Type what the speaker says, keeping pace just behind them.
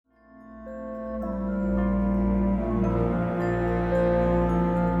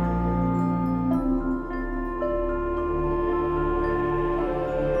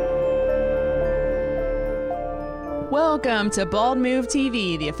Welcome to Bald Move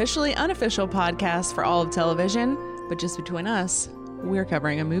TV, the officially unofficial podcast for all of television. But just between us, we're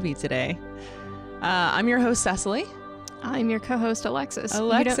covering a movie today. I'm your host, Cecily. I'm your co-host, Alexis.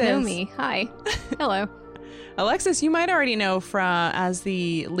 Alexis. You don't know me. Hi. Hello. Alexis, you might already know as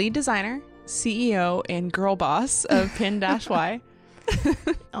the lead designer, CEO, and girl boss of Pin-Y.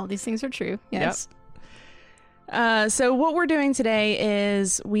 All these things are true. Yes. Yep. So what we're doing today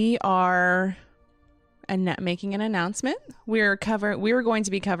is we are making an announcement. We were going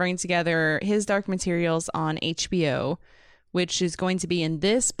to be covering together His Dark Materials on HBO, which is going to be in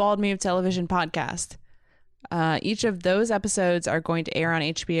this Bald Move television podcast. Each of those episodes are going to air on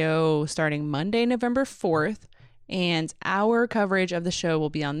HBO starting Monday, November 4th, and our coverage of the show will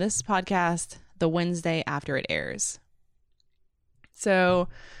be on this podcast the Wednesday after it airs. So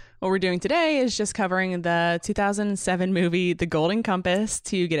what we're doing today is just covering the 2007 movie The Golden Compass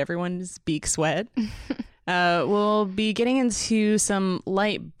to get everyone's beaks wet. We'll be getting into some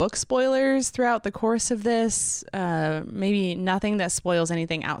light book spoilers throughout the course of this. Maybe nothing that spoils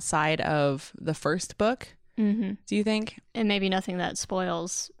anything outside of the first book. Mm-hmm. Do you think? And maybe nothing that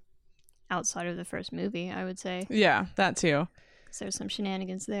spoils outside of the first movie, I would say. Yeah, that too. So there's some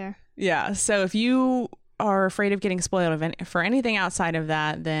shenanigans there. Yeah, so if you are afraid of getting spoiled for anything outside of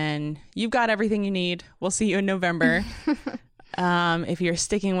that, then you've got everything you need. We'll see you in November. If you're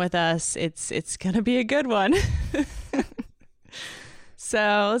sticking with us, it's gonna be a good one.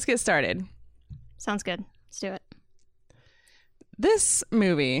 So let's get started. Sounds good. Let's do it. This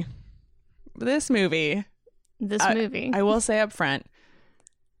movie, I will say up front,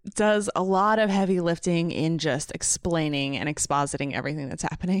 does a lot of heavy lifting in just explaining and expositing everything that's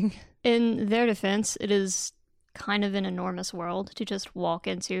happening. In their defense, it is kind of an enormous world to just walk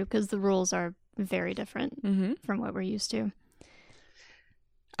into because the rules are very different from what we're used to.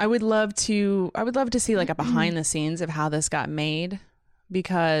 I would love to see like a behind the scenes of how this got made,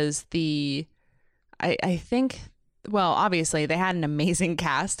 because I think, well, obviously they had an amazing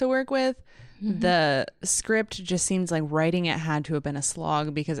cast to work with. Mm-hmm. The script just seems like writing it had to have been a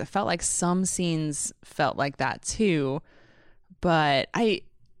slog, because it felt like some scenes felt like that too. But I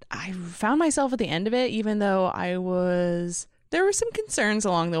found myself at the end of it, even though there were some concerns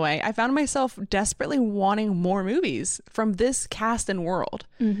along the way. I found myself desperately wanting more movies from this cast and world.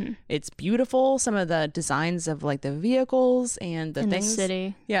 Mm-hmm. It's beautiful. Some of the designs of like the vehicles and the things. The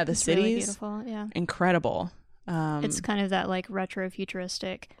city. Yeah, the cities. Really beautiful. Yeah. Incredible. It's kind of that like retro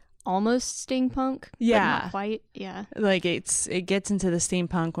futuristic, almost steampunk. Yeah. But not quite. Yeah. Like it gets into the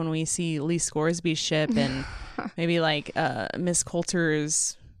steampunk when we see Lee Scoresby's ship and maybe like Miss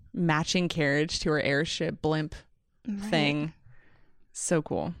Coulter's matching carriage to her airship blimp thing. So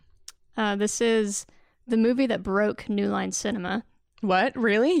cool. This is the movie that broke New Line Cinema. What?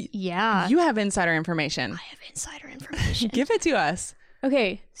 Really? Yeah. You have insider information. I have insider information. Give it to us.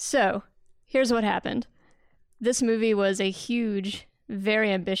 Okay, so here's what happened. This movie was a huge,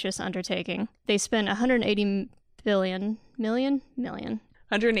 very ambitious undertaking. They spent $180 million.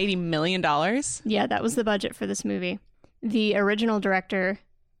 $180 million? Yeah, that was the budget for this movie. The original director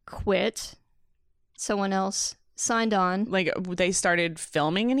quit. Someone else signed on. Like they started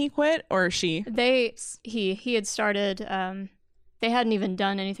filming and he quit, or she? He had started. They hadn't even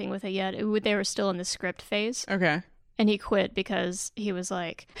done anything with it yet. They were still in the script phase. Okay. And he quit because he was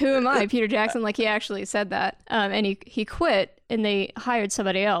like, "Who am I, Peter Jackson?" Like he actually said that. And he quit, and they hired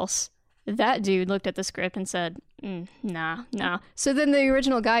somebody else. That dude looked at the script and said, "Nah." So then the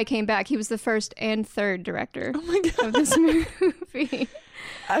original guy came back. He was the first and third director of this movie.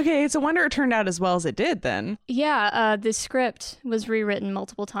 Okay, it's a wonder it turned out as well as it did then. Yeah, the script was rewritten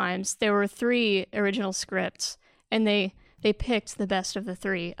multiple times. There were 3 original scripts, and they picked the best of the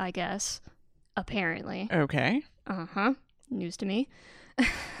 3, I guess, apparently. Okay. Uh-huh. News to me.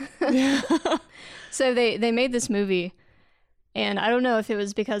 So they made this movie, and I don't know if it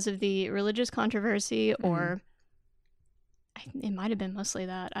was because of the religious controversy or it might have been mostly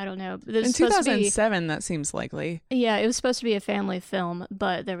that. I don't know. In 2007, that seems likely. Yeah, it was supposed to be a family film,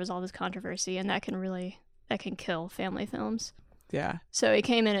 but there was all this controversy, and that can kill family films. Yeah. So it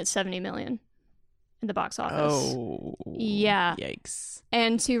came in at $70 million in the box office. Oh. Yeah. Yikes.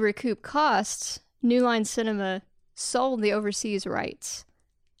 And to recoup costs, New Line Cinema sold the overseas rights.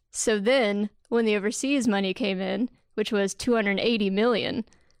 So then, when the overseas money came in, which was $280 million,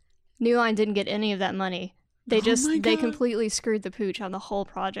 New Line didn't get any of that money. They completely screwed the pooch on the whole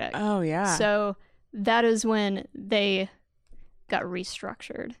project. Oh, yeah. So that is when they got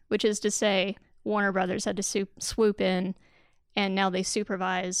restructured, which is to say Warner Brothers had to swoop in, and now they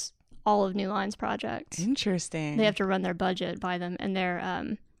supervise all of New Line's projects. Interesting. They have to run their budget by them, and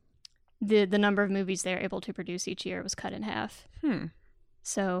the number of movies they're able to produce each year was cut in half.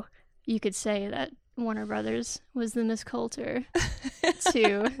 So you could say that Warner Brothers was the Miss Coulter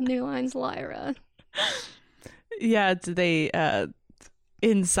to New Line's Lyra. Yeah, they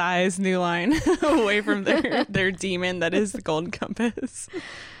incise New Line away from their demon that is the Golden Compass.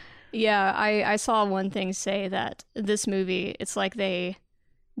 Yeah, I saw one thing say that this movie, it's like they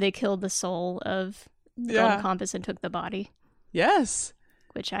killed the soul of the Golden Compass and took the body. Yes.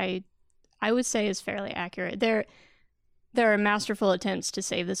 Which I would say is fairly accurate. There are masterful attempts to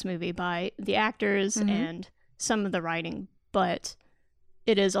save this movie by the actors and some of the writing, but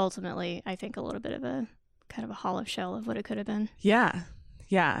it is ultimately, I think, a little bit of a kind of a hollow shell of what it could have been. Yeah.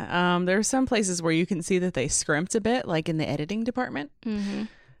 Yeah. There are some places where you can see that they scrimped a bit, like in the editing department.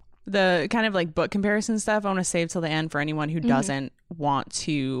 The kind of like book comparison stuff, I want to save till the end for anyone who doesn't want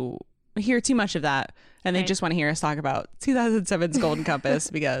to hear too much of that. And they just want to hear us talk about 2007's Golden Compass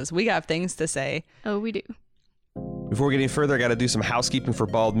because we got things to say. Oh, we do. Before we get any further, I got to do some housekeeping for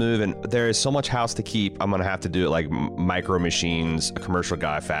Bald Move, and there is so much house to keep. I'm going to have to do it like Micro Machines, commercial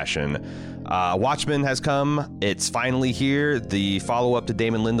guy fashion. Watchmen has come. It's finally here. The follow-up to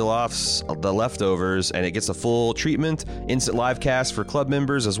Damon Lindelof's The Leftovers, and it gets a full treatment, instant live cast for club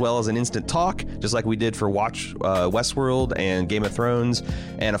members, as well as an instant talk, just like we did for Westworld and Game of Thrones,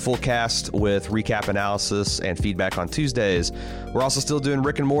 and a full cast with recap analysis and feedback on Tuesdays. We're also still doing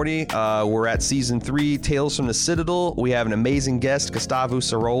Rick and Morty. We're at Season 3, Tales from the Citadel. We have an amazing guest, Gustavo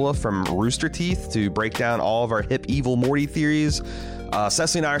Cirola from Rooster Teeth, to break down all of our hip evil Morty theories.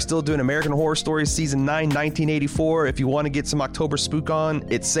 Cecily and I are still doing American Horror Story Season 9, 1984. If you want to get some October spook on,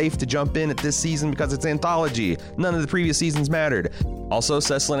 it's safe to jump in at this season because it's anthology. None of the previous seasons mattered. Also,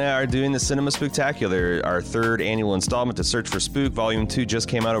 Cecily and I are doing the Cinema Spooktacular, our third annual installment to Search for Spook. Volume 2 just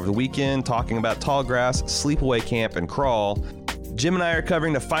came out over the weekend, talking about Tallgrass, Sleepaway Camp, and Crawl. Jim and I are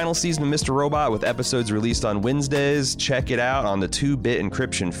covering the final season of Mr. Robot with episodes released on Wednesdays. Check it out on the 2-bit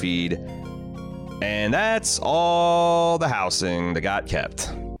encryption feed. And that's all the housing that got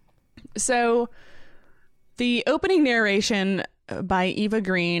kept. So the opening narration by Eva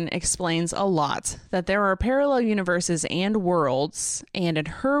Green explains a lot, that there are parallel universes and worlds, and in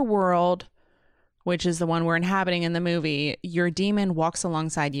her world, which is the one we're inhabiting in the movie, your demon walks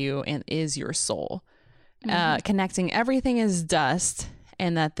alongside you and is your soul. Connecting everything is dust,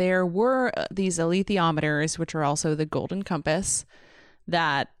 and that there were these alethiometers, which are also the Golden Compass,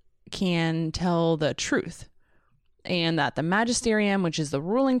 that can tell the truth, and that the Magisterium, which is the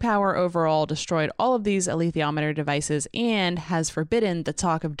ruling power overall, destroyed all of these alethiometer devices and has forbidden the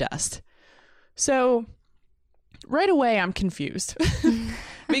talk of dust. So right away I'm confused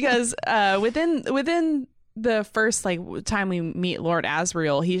because within the first time we meet Lord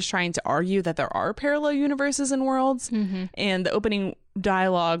Asriel, he's trying to argue that there are parallel universes and worlds, and the opening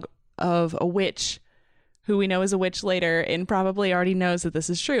dialogue of a witch, who we know is a witch later and probably already knows that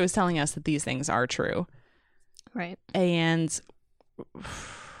this is true, is telling us that these things are true. Right. And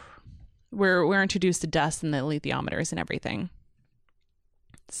we're introduced to dust and the alethiometers and everything.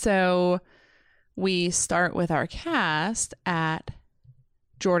 So we start with our cast at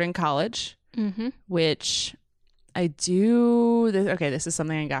Jordan College, which this is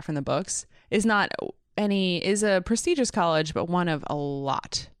something I got from the books, is a prestigious college, but one of a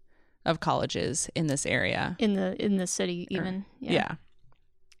lot of colleges in this area, in the city, even. Yeah.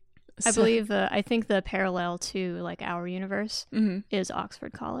 I believe I think the parallel to like our universe is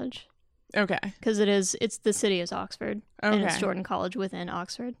Oxford College. Okay. Because it's the city is Oxford, and it's Jordan College within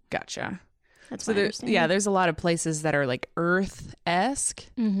Oxford. Gotcha. That's my understanding. There's a lot of places that are like Earth-esque,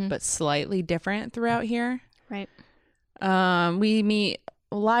 but slightly different throughout here. Right. We meet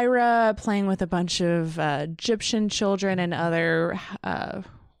Lyra playing with a bunch of Egyptian children and other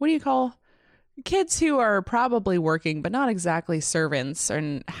what do you call kids who are probably working, but not exactly servants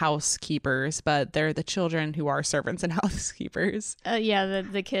and housekeepers, but they're the children who are servants and housekeepers.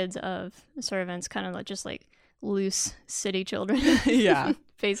 The kids of servants, kind of just like loose city children. Yeah.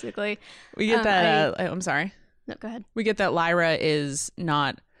 Basically. We get that. I'm sorry. No, go ahead. We get that Lyra is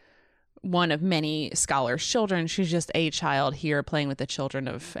not one of many scholars' children. She's just a child here playing with the children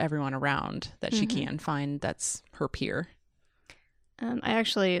of everyone around that she can find that's her peer. I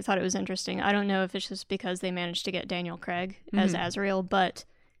actually thought it was interesting. I don't know if it's just because they managed to get Daniel Craig as Asriel, but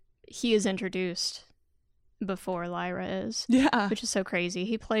he is introduced before Lyra is. Yeah. Which is so crazy.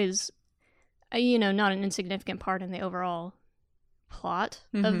 He plays, not an insignificant part in the overall plot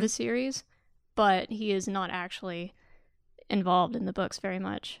of the series, but he is not actually involved in the books very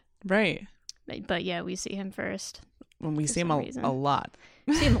much. Right. But yeah, we see him first. When we see him a lot.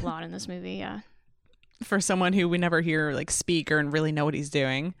 We see him a lot in this movie, yeah. For someone who we never hear speak or really know what he's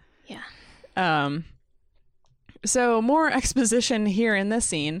doing. Yeah. So more exposition here in this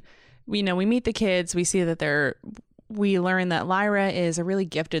scene. We meet the kids. We see that we learn that Lyra is a really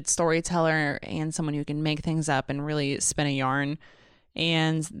gifted storyteller and someone who can make things up and really spin a yarn.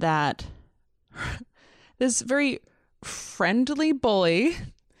 And that this very friendly bully.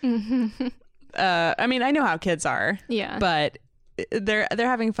 I mean, I know how kids are. Yeah. But they're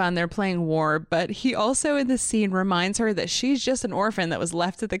having fun. They're playing war. But he also in this scene reminds her that she's just an orphan that was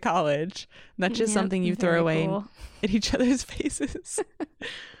left at the college. That's just something you throw away at each other's faces.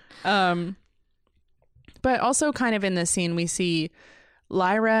 But also kind of in this scene, we see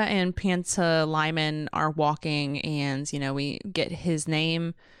Lyra and Pantalaimon are walking, and, we get his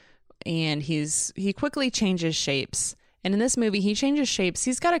name, and he quickly changes shapes. And in this movie, he changes shapes.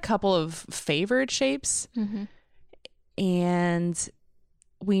 He's got a couple of favored shapes. Mm-hmm. And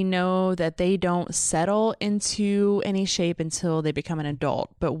we know that they don't settle into any shape until they become an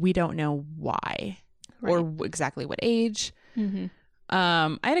adult, but we don't know why or exactly what age. Mm-hmm.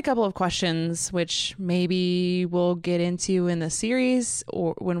 I had a couple of questions, which maybe we'll get into in the series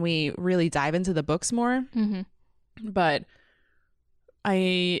or when we really dive into the books more. Mm-hmm. But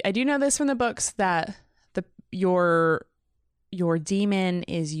I do know this from the books that your demon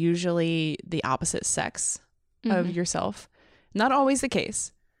is usually the opposite sex of yourself. Not always the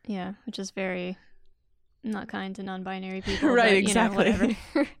case. Yeah, which is very not kind to non-binary people. Right, but, exactly.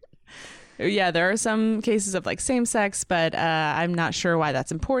 Whatever. Yeah, there are some cases of same sex, but I'm not sure why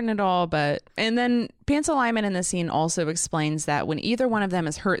that's important at all. And then Pantalaimon in the scene also explains that when either one of them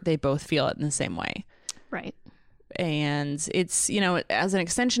is hurt, they both feel it in the same way. Right. And it's, as an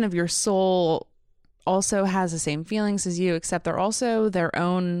extension of your soul, also has the same feelings as you, except they're also their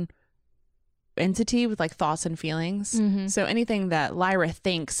own entity with thoughts and feelings. Mm-hmm. So anything that Lyra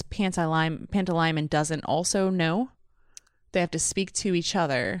thinks Pantalaimon doesn't also know, they have to speak to each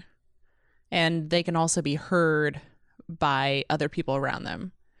other. And they can also be heard by other people around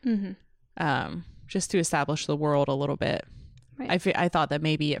them, just to establish the world a little bit. Right. I thought that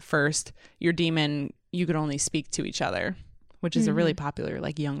maybe at first your demon, you could only speak to each other, which is a really popular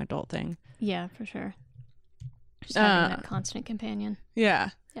young adult thing. Yeah, for sure. Just having that constant companion. Yeah.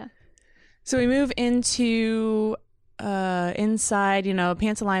 Yeah. So we move into inside,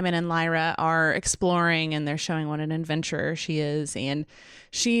 Pantalaimon and Lyra are exploring and they're showing what an adventurer she is. And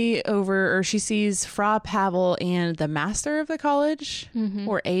she sees Fra Pavel and the master of the college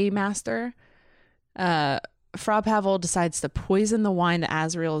or a master. Fra Pavel decides to poison the wine that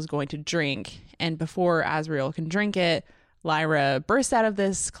Azriel is going to drink. And before Azriel can drink it, Lyra bursts out of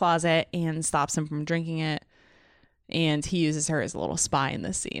this closet and stops him from drinking it. And he uses her as a little spy in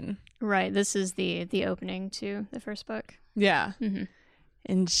this scene. Right. This is the opening to the first book. Yeah. Mm-hmm.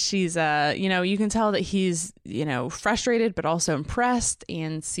 And she's, you can tell that he's, frustrated, but also impressed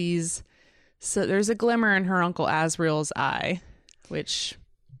and sees. So there's a glimmer in her Uncle Azriel's eye, which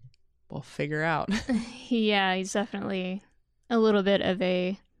we'll figure out. Yeah, he's definitely a little bit of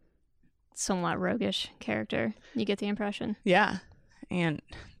a somewhat roguish character. You get the impression. Yeah. And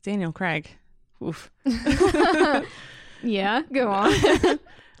Daniel Craig. Oof. Yeah, go on.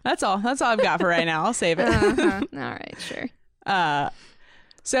 That's all I've got for right now. I'll save it. All right, sure.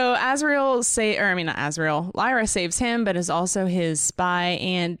 So Lyra saves him, but is also his spy,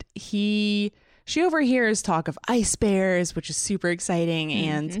 and she overhears talk of ice bears, which is super exciting,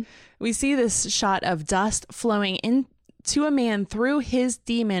 and we see this shot of dust flowing into a man through his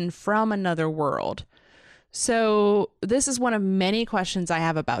demon from another world. So this is one of many questions I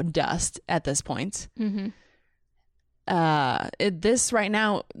have about dust at this point. Mm-hmm.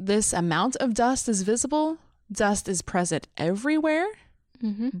 This amount of dust is visible. Dust is present everywhere,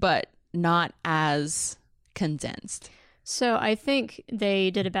 but not as condensed. So I think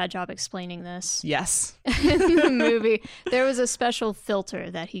they did a bad job explaining this. Yes. In the movie, there was a special filter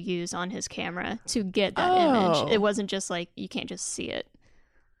that he used on his camera to get that image. It wasn't just you can't just see it.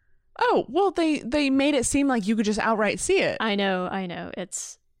 Oh, well, they made it seem like you could just outright see it. I know.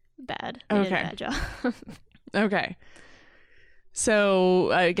 It's bad. They did a bad job. Okay.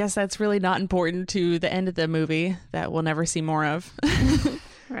 So I guess that's really not important to the end of the movie that we'll never see more of.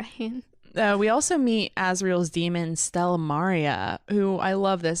 Right. We also meet Azriel's demon, Stella Maria, who I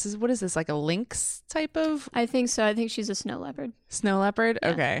love this. What is this, a lynx type of? I think so. I think she's a snow leopard. Snow leopard? Yeah.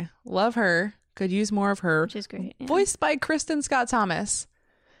 Okay. Love her. Could use more of her. Which is great. Yeah. Voiced by Kristen Scott Thomas.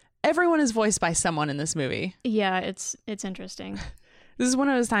 Everyone is voiced by someone in this movie. Yeah, it's interesting. This is one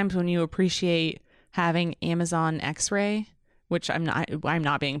of those times when you appreciate having Amazon X-Ray, which I'm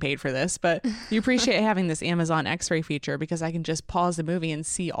not being paid for this, but you appreciate having this Amazon X-Ray feature because I can just pause the movie and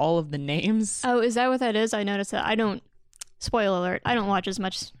see all of the names. Oh, is that what that is? I noticed that. Spoiler alert, I don't watch as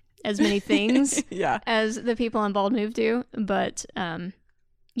much as many things Yeah. as the people on Bald Move do. But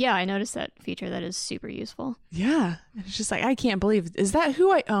yeah, I noticed that feature. That is super useful. Yeah. It's just like, I can't believe, is that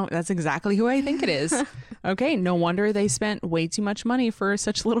who oh, that's exactly who I think it is. Okay. No wonder they spent way too much money for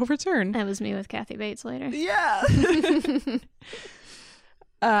such little return. That was me with Kathy Bates later. Yeah.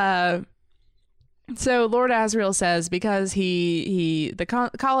 So Lord Asriel says because the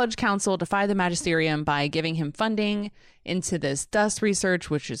college council defied the magisterium by giving him funding into this dust research,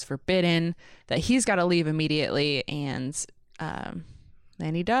 which is forbidden, that he's got to leave immediately, and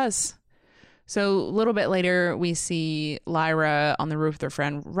he does. So a little bit later, we see Lyra on the roof with their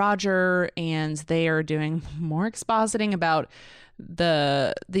friend Roger, and they are doing more expositing about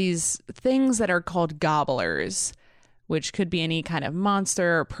these things that are called gobblers, which could be any kind of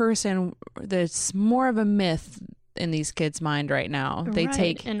monster or person that's more of a myth in these kids' mind right now. They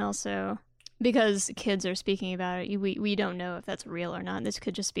take... And also, because kids are speaking about it, we don't know if that's real or not. This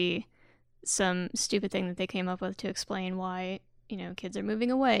could just be some stupid thing that they came up with to explain why, kids are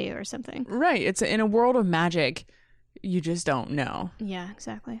moving away or something. Right. It's in a world of magic, you just don't know. Yeah,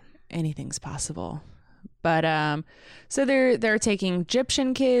 exactly. Anything's possible. But so they're taking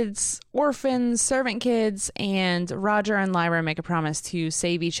Egyptian kids, orphans, servant kids, and Roger and Lyra make a promise to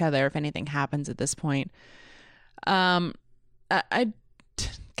save each other if anything happens at this point. Can I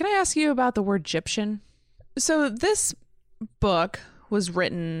ask you about the word Egyptian? So this book was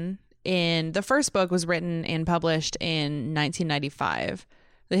written the first book was written and published in 1995.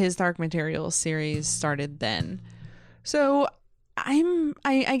 The His Dark Materials series started then. So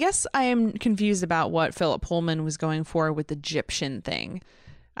I guess I am confused about what Philip Pullman was going for with the Egyptian thing.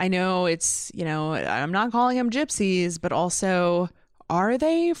 I know it's, I'm not calling them gypsies, but also, are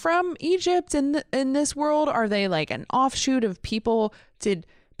they from Egypt in this world? Are they like an offshoot of people? Did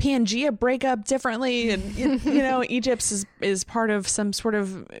Pangea break up differently? And, Egypt is part of some sort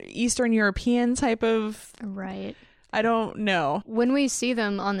of Eastern European type of... Right. I don't know. When we see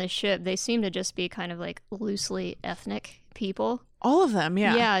them on the ship, they seem to just be kind of like loosely ethnic people. All of them,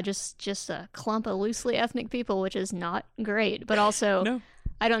 yeah. Yeah, just a clump of loosely ethnic people, which is not great. But also, No.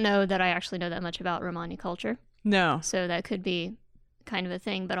 I don't know that I actually know that much about Romani culture. No. So that could be kind of a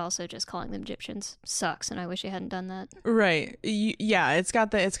thing, but also just calling them Egyptians sucks, and I wish I hadn't done that. Right. Yeah, it's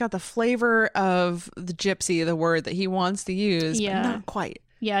got the flavor of the gypsy, the word that he wants to use, Yeah. but not quite.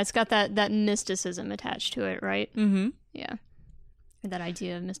 Yeah, it's got that mysticism attached to it, right? Mm-hmm. Yeah. That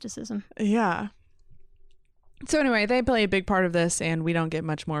idea of mysticism. Yeah. So anyway, they play a big part of this, and we don't get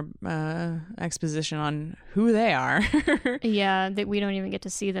much more exposition on who they are. Yeah, that we don't even get to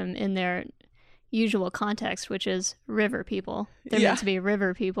see them in their usual context, which is river people. They're Yeah. meant to be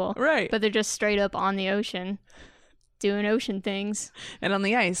river people. Right. But they're just straight up on the ocean doing ocean things. And on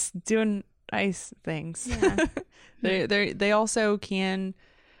the ice, doing ice things. Yeah. They also can,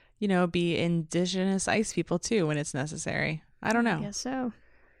 be indigenous ice people too when it's necessary. I don't know. I guess so.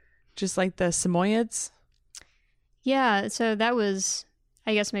 Just like the Samoyeds. Yeah, so that was,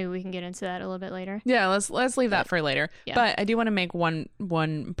 I guess maybe we can get into that a little bit later. Yeah, let's leave that for later. Yeah. But I do want to make one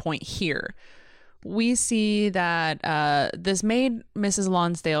point here. We see that this maid, Mrs.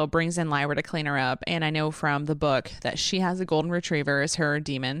 Lonsdale, brings in Lyra to clean her up, and I know from the book that she has a golden retriever as her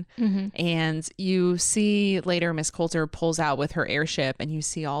demon. Mm-hmm. And you see later Miss Coulter pulls out with her airship, and you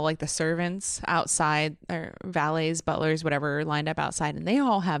see all like the servants outside, or valets, butlers, whatever, lined up outside, and they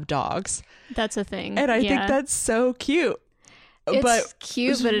all have dogs. That's a thing. And I Yeah. think that's so cute. It's but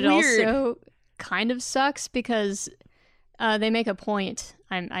cute, it's but it weird. also kind of sucks because they make a point.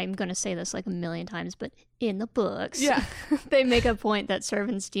 I'm going to say this like a million times, but in the books, Yeah. they make a point that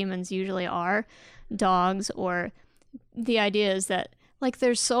servants' demons usually are dogs, or the idea is that like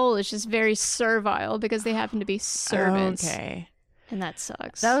their soul is just very servile because they happen to be servants. Okay. And that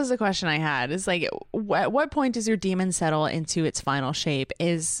sucks. That was the question I had. Is like, at what point does your demon settle into its final shape?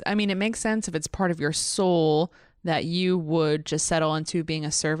 It makes sense if it's part of your soul that you would just settle into being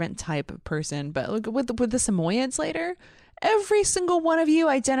a servant type of person. But look, with the Samoyeds later, every single one of you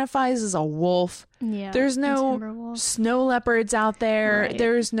identifies as a wolf. Yeah. There's no Timberwolf. snow leopards out there. Right.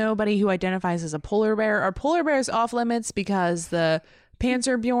 There's nobody who identifies as a polar bear. Are polar bears off limits because the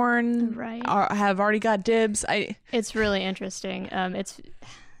Panzerbjorn Right. have already got dibs? It's really interesting.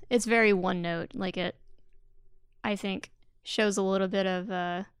 It's very one note. Like it, I think, shows a little bit of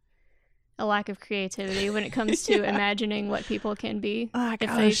a lack of creativity when it comes to imagining what people can be Like,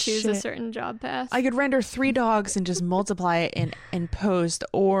 if oh, they choose a shit. certain job path. I could render 3 dogs and just multiply it in post,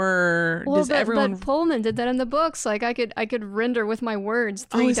 or well, does everyone? but Pullman did that in the books. Like I could render with my words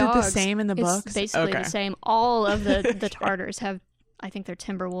 3 is dogs. it the same in the books? It's basically Okay. the same. All of the Tartars have, I think they're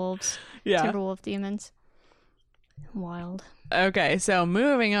Timberwolves. Yeah. Timberwolf demons. Wild. Okay, so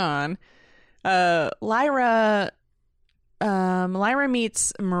moving on. Lyra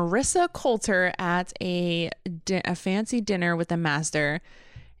meets Marissa Coulter at a fancy dinner with the master,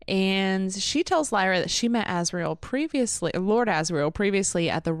 and she tells Lyra that she met Lord Asriel previously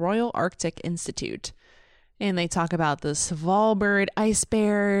at the Royal Arctic Institute. And they talk about the Svalbard ice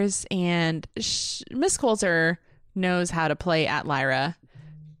bears, and Miss Coulter knows how to play at Lyra,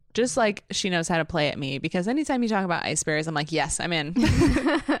 just like she knows how to play at me, because anytime you talk about ice bears, I'm like, yes, I'm in.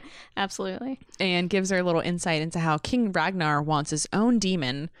 Absolutely. And gives her a little insight into how King Ragnar wants his own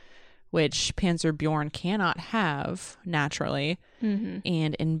demon, which Panzer Bjorn cannot have naturally,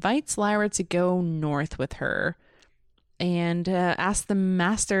 and invites Lyra to go north with her, and asks the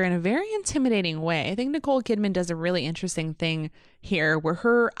master in a very intimidating way. I think Nicole Kidman does a really interesting thing here where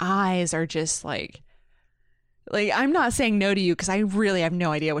her eyes are just like I'm not saying no to you because I really have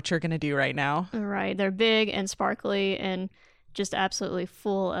no idea what you're going to do right now. Right. They're big and sparkly and just absolutely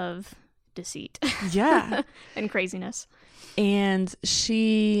full of deceit. Yeah. And craziness. And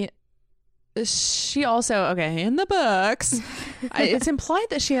she also, okay, in the books, it's implied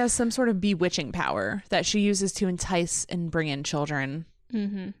that she has some sort of bewitching power that she uses to entice and bring in children.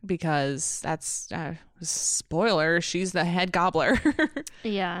 Because that's, spoiler, she's the head gobbler.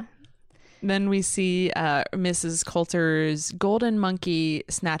 Yeah. Then we see Mrs. Coulter's golden monkey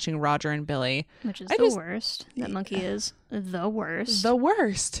snatching Roger and Billy. Which is the worst. That monkey is the worst. The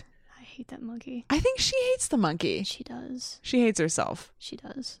worst. I hate that monkey. I think she hates the monkey. She does. She hates herself. She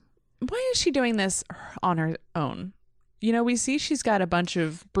does. Why is she doing this on her own? You know, we see she's got a bunch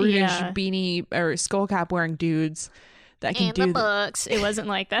of brutish beanie or skull cap wearing dudes that can do the books. It wasn't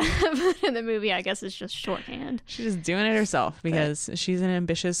like that. But in the movie, I guess it's just shorthand. She's just doing it herself because she's an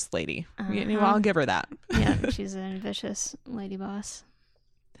ambitious lady. I'll give her that. Yeah, she's an ambitious lady boss.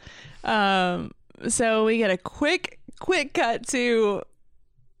 So we get a quick cut to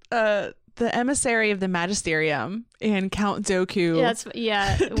the emissary of the magisterium and Count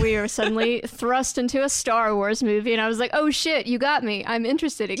Dooku. We are suddenly thrust into a Star Wars movie, and I was like, oh shit, you got me. I'm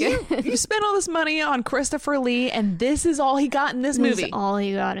interested again. You spent all this money on Christopher Lee, and this is all he got in this movie. This is all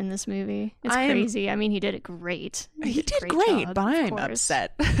he got in this movie. It's crazy. I mean, he did it great. He did great, but I'm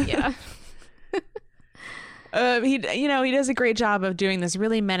upset. Yeah. He does a great job of doing this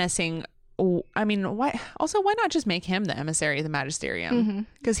really menacing. I mean, why not just make him the emissary of the magisterium?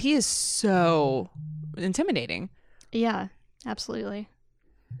 Because he is so intimidating. Yeah, absolutely.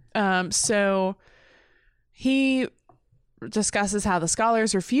 So he discusses how the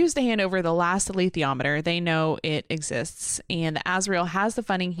scholars refuse to hand over the last alethiometer. They know it exists, and Asriel has the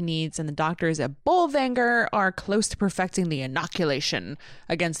funding he needs, and the doctors at Bolvangar are close to perfecting the inoculation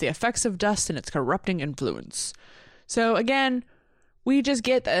against the effects of dust and its corrupting influence. So again, we just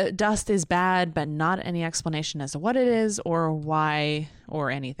get that dust is bad, but not any explanation as to what it is or why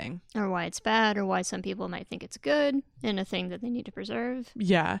or anything. Or why it's bad or why some people might think it's good and a thing that they need to preserve.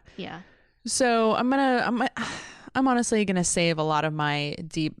 Yeah. Yeah. So I'm honestly going to save a lot of my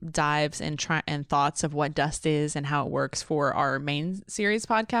deep dives and thoughts of what dust is and how it works for our main series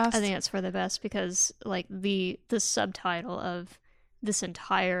podcast. I think that's for the best because like the subtitle of this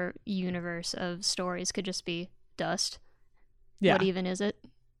entire universe of stories could just be dust. Yeah. What even is it?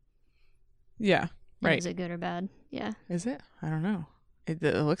 Yeah. Right. Is it good or bad? Yeah. Is it? I don't know. It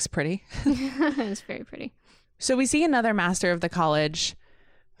looks pretty. It's very pretty. So we see another master of the college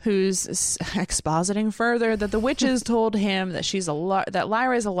who's expositing further that the witches told him that that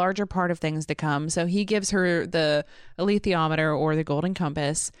Lyra is a larger part of things to come. So he gives her the alethiometer or the golden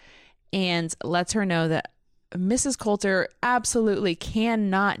compass and lets her know that Mrs. Coulter absolutely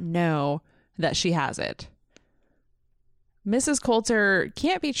cannot know that she has it. Mrs. Coulter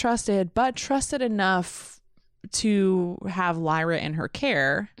can't be trusted, but trusted enough to have Lyra in her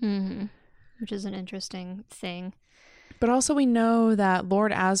care. Mm-hmm. Which is an interesting thing. But also we know that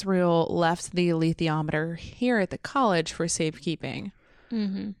Lord Asriel left the alethiometer here at the college for safekeeping.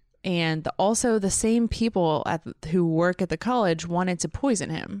 Mm-hmm. And also the same people who work at the college wanted to poison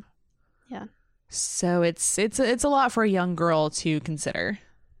him. Yeah. So it's a lot for a young girl to consider.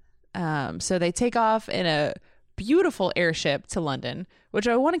 So they take off in a beautiful airship to London, which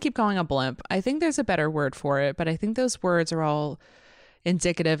I want to keep calling a blimp. I think there's a better word for it, but I think those words are all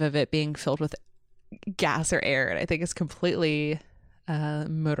indicative of it being filled with gas or air, and I think it's completely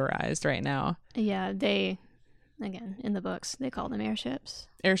motorized right now. Yeah, again, in the books, they call them airships.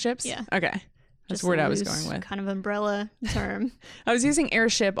 Airships? Yeah. Okay. That's the word I was going with. Kind of umbrella term. I was using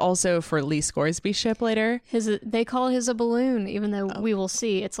airship also for Lee Scoresby's ship later. They call his a balloon, even though we will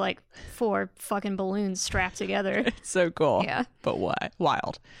see it's like 4 fucking balloons strapped together. It's so cool. Yeah. But why?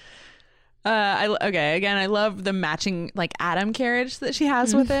 Wild. I love the matching like Atom carriage that she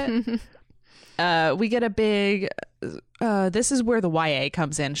has with it. We get a big this is where the YA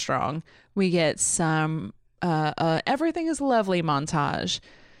comes in strong. We get some everything is lovely montage.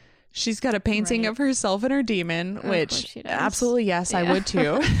 She's got a painting of herself and her demon, which absolutely yes, I would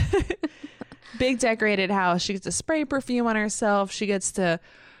too. Big decorated house. She gets to spray perfume on herself. She gets to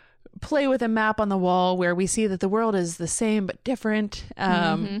play with a map on the wall where we see that the world is the same but different.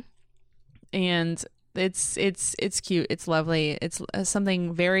 And it's cute. It's lovely. It's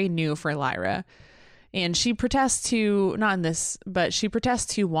something very new for Lyra. And she protests to, not in this, but she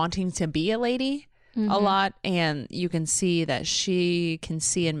protests to wanting to be a lady a lot. And you can see that she can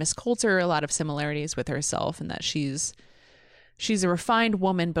see in Miss Coulter a lot of similarities with herself, and that she's a refined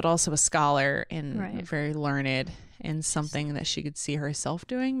woman, but also a scholar and very learned, and something that she could see herself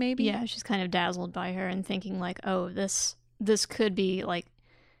doing maybe. Yeah, she's kind of dazzled by her and thinking like, oh, this could be like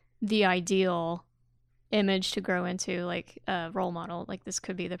the ideal image to grow into, like a role model. Like this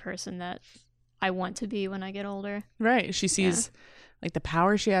could be the person that I want to be when I get older. Right. She sees like the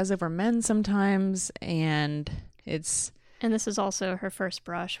power she has over men sometimes, and this is also her first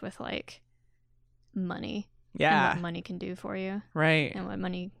brush with like money. Yeah. And what money can do for you. Right.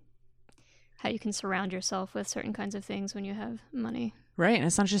 And how you can surround yourself with certain kinds of things when you have money. Right. And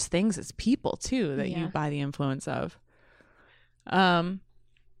it's not just things, it's people too that you buy the influence of.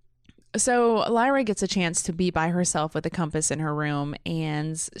 So Lyra gets a chance to be by herself with a compass in her room,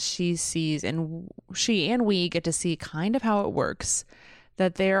 and she sees, and we get to see kind of how it works,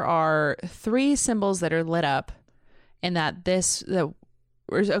 that there are 3 symbols that are lit up, and that there's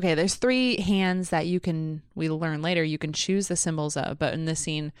 3 hands that we learn later, you can choose the symbols of, but in this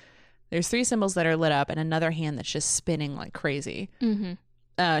scene, there's 3 symbols that are lit up and another hand that's just spinning like crazy. Mm-hmm.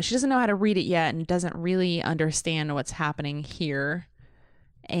 She doesn't know how to read it yet and doesn't really understand what's happening here.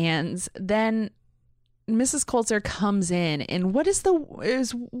 And then Mrs. Coulter comes in, and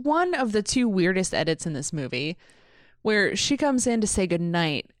is one of the 2 weirdest edits in this movie, where she comes in to say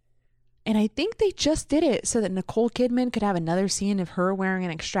goodnight. And I think they just did it so that Nicole Kidman could have another scene of her wearing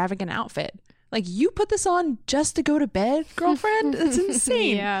an extravagant outfit. Like, you put this on just to go to bed, girlfriend? That's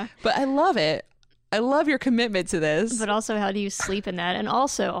insane. Yeah. But I love it. I love your commitment to this. But also, how do you sleep in that? And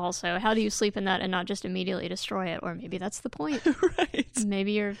also, how do you sleep in that and not just immediately destroy it? Or maybe that's the point. Right.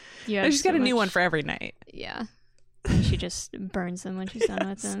 Maybe you have she's got a new one for every night. Yeah. She just burns them when she's done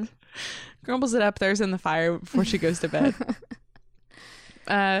with them. Grumbles it up, throws in the fire before she goes to bed.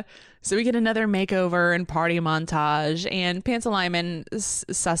 So we get another makeover and party montage, and Pantalaimon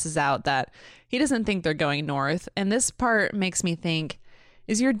susses out that he doesn't think they're going north. And this part makes me think,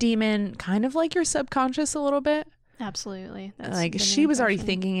 is your demon kind of like your subconscious a little bit? Absolutely. That's like, she was already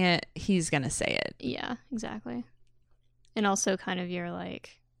thinking it, he's going to say it. Yeah, exactly. And also kind of your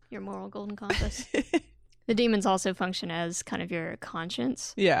moral golden compass. The demons also function as kind of your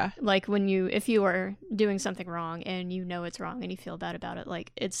conscience. Yeah. Like if you are doing something wrong and you know it's wrong and you feel bad about it,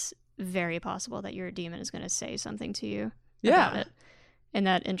 like it's very possible that your demon is going to say something to you about it. And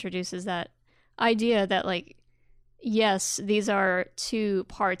that introduces that idea that like, yes, these are 2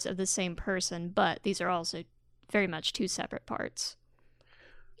 parts of the same person, but these are also very much 2 separate parts.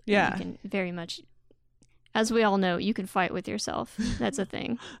 Yeah. And you can very much, as we all know, you can fight with yourself. That's a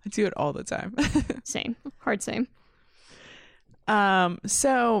thing. I do it all the time. Same. Hard same.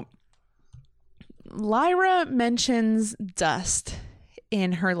 So Lyra mentions dust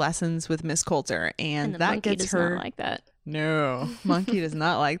in her lessons with Miss Coulter, and that gets her. Monkey does not like that. No, Monkey does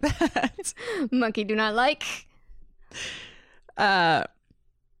not like that. Monkey do not like.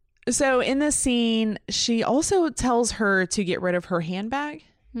 So in this scene, she also tells her to get rid of her handbag,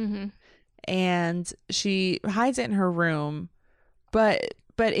 and she hides it in her room. But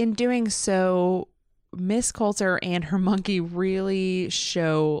in doing so, Miss Coulter and her monkey really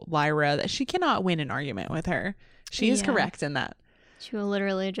show Lyra that she cannot win an argument with her. She is correct in that. She will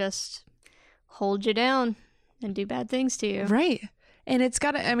literally just hold you down and do bad things to you. Right. And it's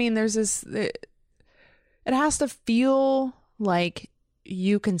got to, I mean, there's this, it has to feel like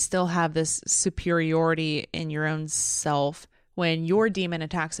you can still have this superiority in your own self when your demon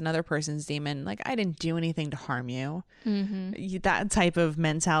attacks another person's demon. Like, I didn't do anything to harm you. That type of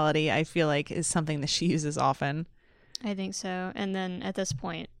mentality, I feel like, is something that she uses often. I think so. And then at this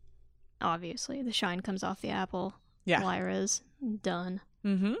point, obviously, the shine comes off the apple. Yeah. Lyra's done.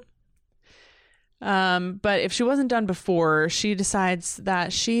 But if she wasn't done before, she decides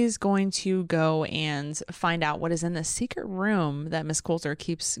that she's going to go and find out what is in the secret room that Miss Coulter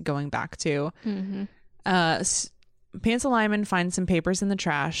keeps going back to. Pantalaimon finds some papers in the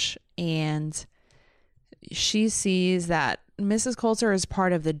trash, and she sees that Mrs. Coulter is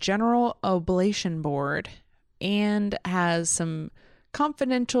part of the General Oblation Board and has some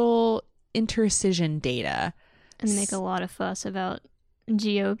confidential intercision data. And they make a lot of fuss about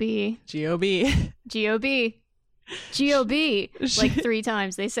GOB. GOB. GOB. GOB. Like 3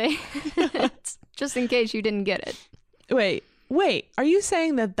 times they say it, just in case you didn't get it. Wait. Are you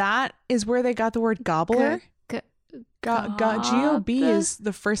saying that is where they got the word gobbler? GOB is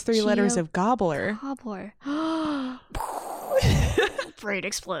the first 3 letters of gobbler. Gobbler. Brain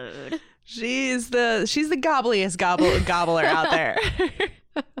explode. She's the gobbliest gobbler out there.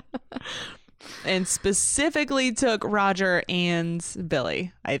 And specifically took Roger and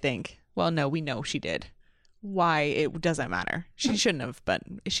Billy, I think. Well, no, we know she did. Why, it doesn't matter. She shouldn't have, but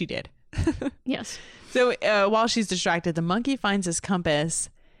she did. Yes. So while she's distracted, the monkey finds his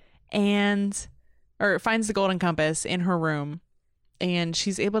compass or finds the golden compass in her room, and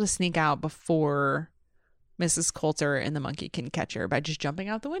she's able to sneak out before Mrs. Coulter and the monkey can catch her by just jumping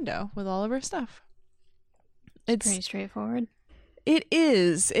out the window with all of her stuff. It's pretty straightforward. It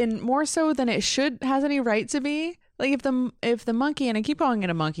is, and more so than it has any right to be. Like if the monkey, and I keep calling it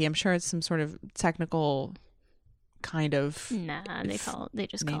a monkey, I'm sure it's some sort of technical kind of. Nah, they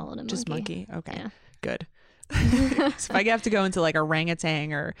just call it a monkey. Just monkey. Okay, yeah. Good. So if I have to go into like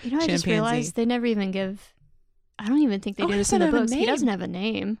orangutan or chimpanzee, I just realized they never even give. I don't even think they do this in the books. He doesn't have a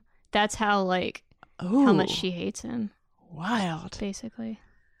name. That's how how much she hates him. Wild. Basically.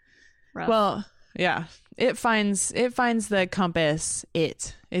 Rough. Well, yeah. It finds the compass.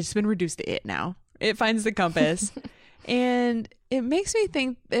 It's been reduced to it now. It finds the compass. And it made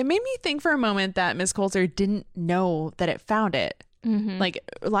me think for a moment that Miss Coulter didn't know that it found it. Mm-hmm. Like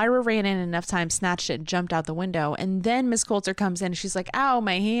Lyra ran in enough time, snatched it, and jumped out the window. And then Miss Coulter comes in and she's like, ow,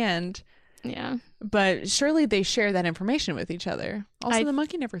 my hand. Yeah. But surely they share that information with each other. Also, the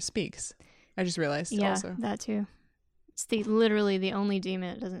monkey never speaks. I just realized. Yeah, also. that too. It's literally the only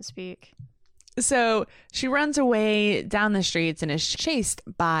demon that doesn't speak. So she runs away down the streets and is chased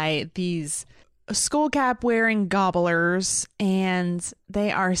by these skullcap wearing gobblers, and they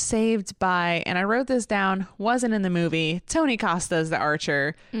are saved by, and I wrote this down, wasn't in the movie, Tony Costa's the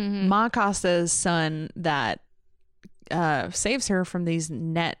archer, Ma Costa's son that saves her from these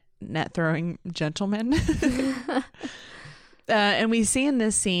net throwing gentlemen. And we see in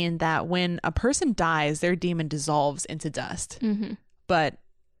this scene that when a person dies, their demon dissolves into dust. Mm-hmm. But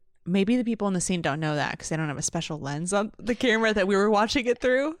maybe the people in the scene don't know that because they don't have a special lens on the camera that we were watching it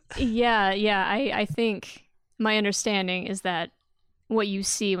through. Yeah. I think my understanding is that what you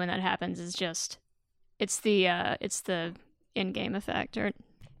see when that happens is just it's the in-game effect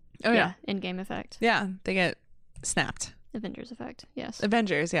in-game effect. Yeah, they get snapped. Avengers effect. Yes.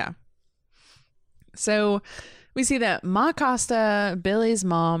 Avengers. Yeah. So we see that Ma Costa, Billy's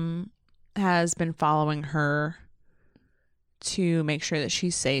mom, has been following her to make sure that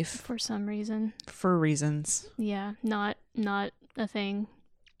she's safe for some reason. For reasons. Yeah, not a thing.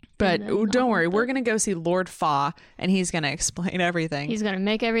 But don't worry, we're going to go see Lord Fa, and he's going to explain everything. He's going to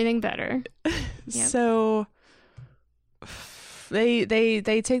make everything better. Yep. So they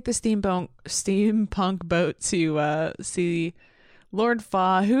take the steampunk boat to see Lord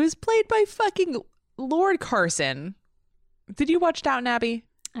Fa, who is played by fucking Lord Carson. Did you watch Downton Abbey?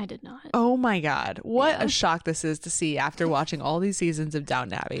 I did not. Oh my God. What a shock this is to see after watching all these seasons of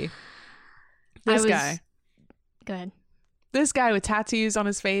Downton Abbey. This guy. Go ahead. This guy with tattoos on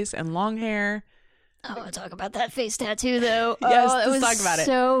his face and long hair. I want to talk about that face tattoo though. Yes, let's talk about it.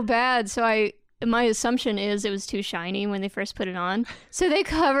 So bad. So my assumption is it was too shiny when they first put it on. So they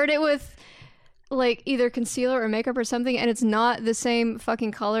covered it with like either concealer or makeup or something, and it's not the same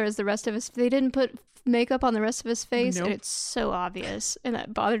fucking color as the rest of his. They didn't put makeup on the rest of his face. Nope. And it's so obvious, and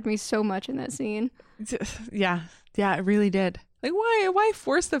that bothered me so much in that scene. Yeah, it really did. Like, why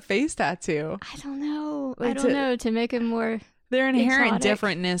force the face tattoo? I don't know. Like I don't know, to make it more their inherent exotic.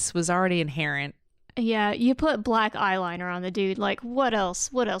 Differentness was already inherent. Yeah, you put black eyeliner on the dude. Like, what else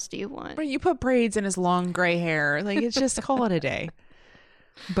do you want? Or you put braids in his long gray hair. Like, it's just call it a day.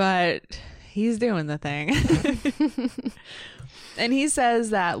 But he's doing the thing. And he says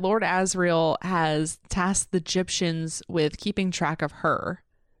that Lord Asriel has tasked the Egyptians with keeping track of her.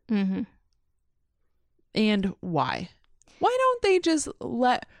 Mm-hmm. And why? Why didn't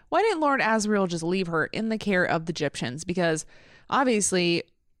Lord Asriel just leave her in the care of the Egyptians? Because obviously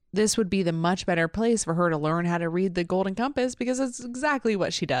this would be the much better place for her to learn how to read the Golden Compass, because it's exactly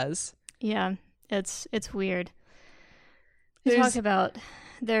what she does. Yeah, it's weird. They talk about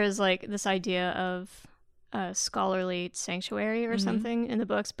there's like this idea of a scholarly sanctuary or something in the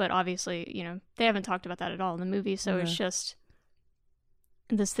books, but obviously, they haven't talked about that at all in the movie, so it's just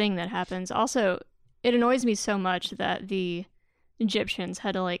this thing that happens. Also, it annoys me so much that the Egyptians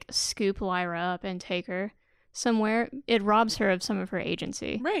had to like scoop Lyra up and take her somewhere. It robs her of some of her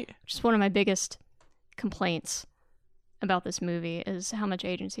agency. Right. Which is one of my biggest complaints about this movie is how much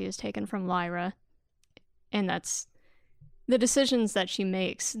agency is taken from Lyra. And that's the decisions that she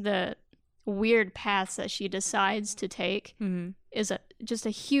makes, the weird paths that she decides to take is just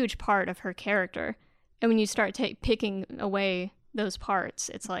a huge part of her character. And when you start picking away those parts,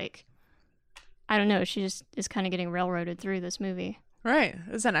 it's like, I don't know, she just is kind of getting railroaded through this movie. Right.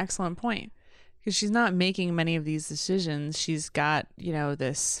 That's an excellent point. Because she's not making many of these decisions. She's got, you know,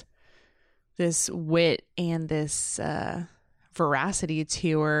 this wit and this veracity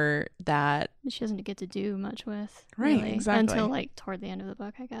to her that she doesn't get to do much with. Right, really, exactly. until like toward the end of the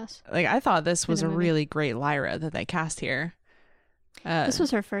book, I guess. Like, I thought this was a movie. really great Lyra that they cast here. This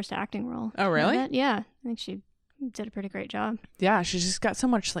was her first acting role. Oh, really? Yeah. I think she did a pretty great job. Yeah, she's just got so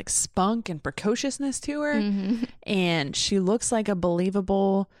much like spunk and precociousness to her. And she looks like a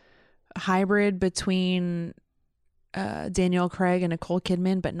believable hybrid between Danielle Craig and Nicole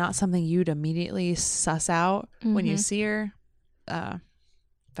Kidman, but not something you'd immediately suss out when you see her.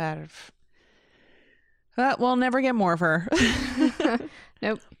 We'll never get more of her.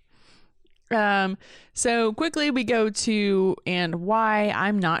 Nope. So quickly we go to and why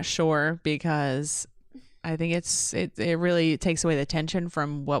I'm not sure, because I think it really takes away the tension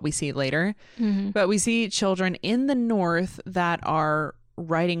from what we see later. But we see children in the North that are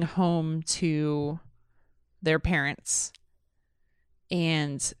writing home to their parents,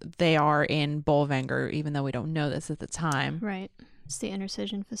 and they are in Bolvangar, even though we don't know this at the time. Right. It's the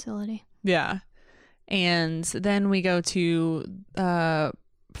intercision facility. Yeah. And then we go to Pa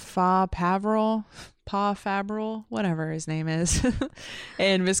Favril, whatever his name is,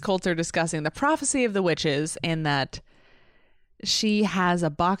 and Miss Coulter discussing the prophecy of the witches, and that she has a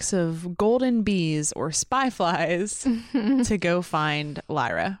box of golden bees or spy flies to go find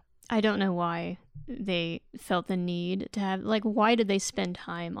Lyra. I don't know why they felt the need to have, like, why did they spend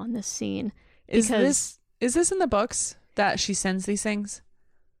time on this scene? Is this in the books that she sends these things?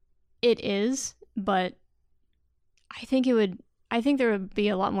 It is, but I think there would be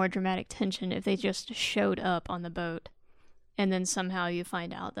a lot more dramatic tension if they just showed up on the boat and then somehow you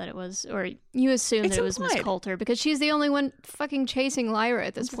find out that it was, or you assume that it was Miss Coulter, because she's the only one fucking chasing Lyra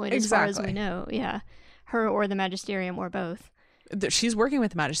at this point, as far as we know. Yeah. Her or the Magisterium or both. She's working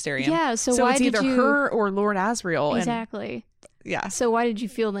with the Magisterium. Yeah, so why it's did either her or Lord Asriel. Exactly. Yeah. So why did you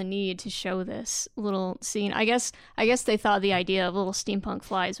feel the need to show this little scene? I guess they thought the idea of little steampunk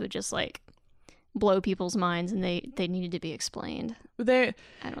flies would just like blow people's minds, and they needed to be explained. I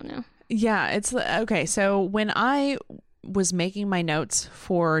don't know. Yeah, it's okay. So when I was making my notes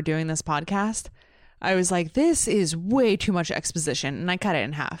for doing this podcast, I was like, this is way too much exposition, and I cut it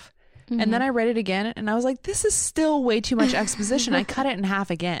in half. And then I read it again, and I was like, this is still way too much exposition. I cut it in half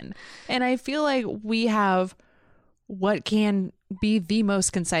again. And I feel like we have what can be the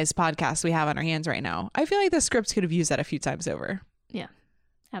most concise podcast we have on our hands right now. I feel like the script could have used that a few times over. Yeah,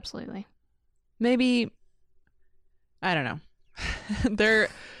 absolutely. Maybe, I don't know. There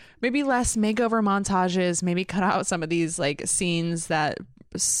maybe less makeover montages, maybe cut out some of these like scenes that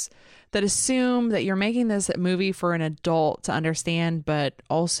assume that you're making this movie for an adult to understand, but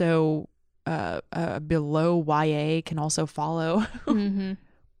also below YA can also follow. I don't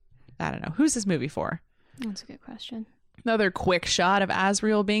know. Who's this movie for? That's a good question. Another quick shot of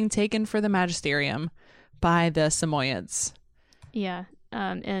Asriel being taken for the Magisterium by the Samoyeds. Yeah.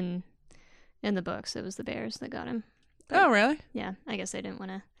 In the books, it was the bears that got him. But, oh, really? Yeah. I guess they didn't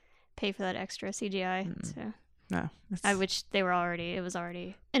want to pay for that extra CGI. So. No. Which it was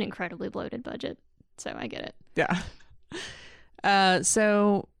already an incredibly bloated budget. So I get it. Yeah.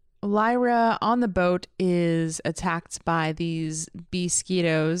 So Lyra on the boat is attacked by these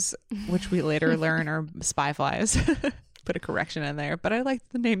bee-skeetos, which we later learn are spy flies. Put a correction in there, but I like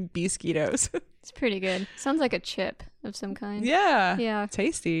the name bee-skeetos. It's pretty good. Sounds like a chip of some kind. Yeah. Yeah.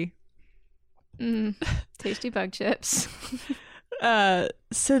 Tasty. Tasty bug chips. So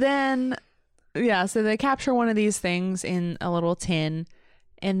they capture one of these things in a little tin,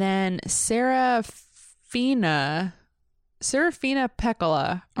 and then Serafina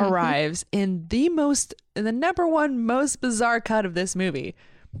Pekkala arrives in the number one most bizarre cut of this movie.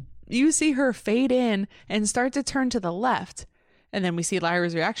 You see her fade in and start to turn to the left, and then we see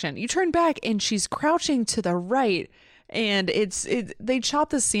Lyra's reaction. You turn back and she's crouching to the right, and they chop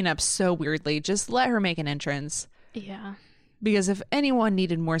this scene up so weirdly. Just let her make an entrance. Yeah. Because if anyone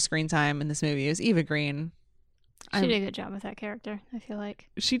needed more screen time in this movie, it was Eva Green. She did a good job with that character, I feel like.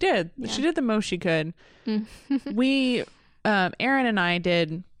 She did. Yeah. She did the most she could. We, Aaron and I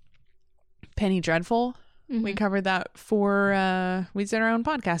did Penny Dreadful. We covered that for we did our own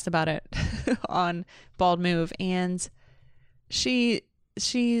podcast about it on Bald Move, and she's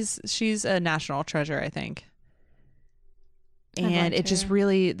a national treasure, I think. And it just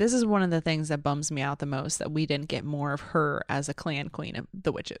really, this is one of the things that bums me out the most, that we didn't get more of her as a clan queen of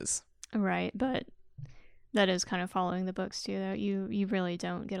the witches. Right, but that is kind of following the books too, though. You really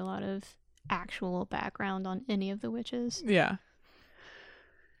don't get a lot of actual background on any of the witches. Yeah.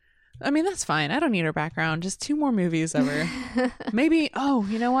 I mean, that's fine. I don't need her background. Just 2 more movies of her. Maybe,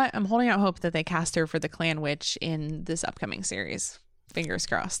 you know what? I'm holding out hope that they cast her for the Clan Witch in this upcoming series. Fingers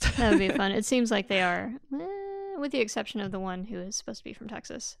crossed. That would be fun. It seems like they are, with the exception of the one who is supposed to be from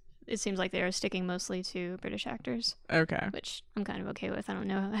Texas, it seems like they are sticking mostly to British actors. Okay. Which I'm kind of okay with. I don't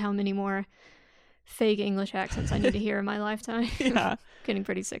know how many more fake English accents I need to hear in my lifetime. Yeah. Getting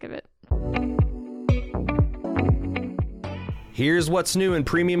pretty sick of it. Here's what's new in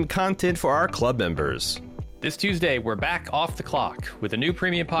premium content for our club members. This Tuesday, we're back off the clock with a new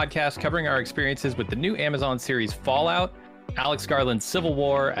premium podcast covering our experiences with the new Amazon series Fallout, Alex Garland's Civil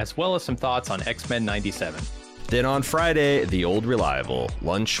War, as well as some thoughts on X-Men 97. Then on Friday, the old reliable,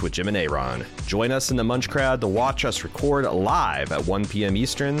 Lunch with Jim and Aaron. Join us in the Munch crowd to watch us record live at 1 p.m.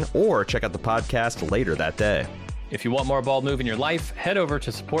 Eastern, or check out the podcast later that day. If you want more Bald Move in your life, head over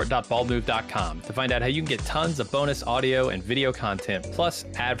to support.baldmove.com to find out how you can get tons of bonus audio and video content, plus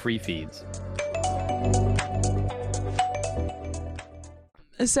ad-free feeds.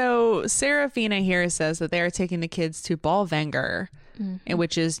 So Serafina here says that they are taking the kids to Bolvangar,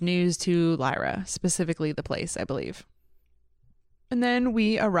 which is news to Lyra, specifically the place, I believe. And then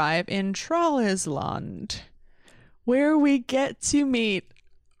we arrive in Trollisland, where we get to meet,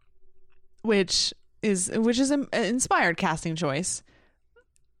 which is an inspired casting choice,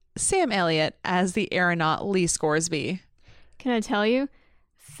 Sam Elliott as the aeronaut Lee Scoresby. Can I tell you?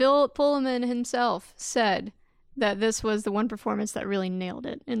 Philip Pullman himself said that this was the one performance that really nailed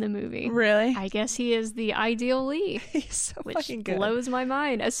it in the movie. Really? I guess he is the ideal Lee. He's so which fucking good. Blows my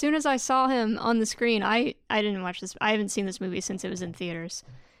mind. As soon as I saw him on the screen, I didn't watch this. I haven't seen this movie since it was in theaters.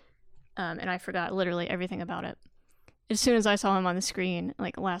 And I forgot literally everything about it. As soon as I saw him on the screen,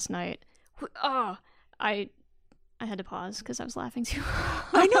 like last night, I had to pause because I was laughing too hard.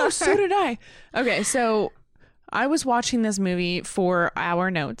 I know, so did I. Okay, so I was watching this movie for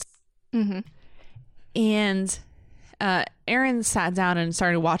our notes. And Aaron sat down and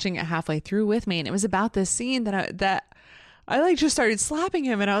started watching it halfway through with me, and it was about this scene that I like just started slapping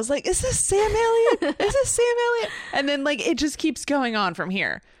him, and I was like, "Is this Sam Elliott? Is this Sam Elliott?" And then like it just keeps going on from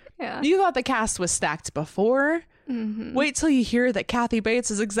here. Yeah. You thought the cast was stacked before. Wait till you hear that Kathy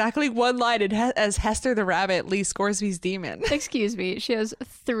Bates is exactly one-lined as Hester the Rabbit, Lee Scoresby's demon. Excuse me, she has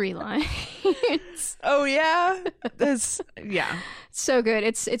 3 lines. Oh yeah, So good.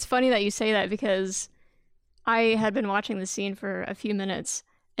 It's funny that you say that because I had been watching the scene for a few minutes,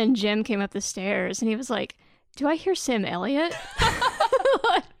 and Jim came up the stairs, and he was like, "Do I hear Sam Elliott?"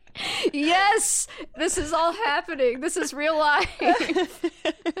 Yes, this is all happening. This is real life.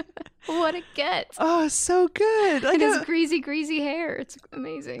 What a get. Oh, so good. Like and his greasy hair. It's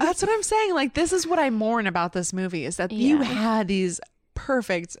amazing. That's what I'm saying. Like, this is what I mourn about this movie, is that you had these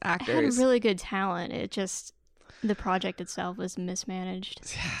perfect actors. It had really good talent. It just, the project itself was mismanaged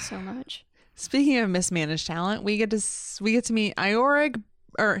so much. Speaking of mismanaged talent, we get to meet Yorick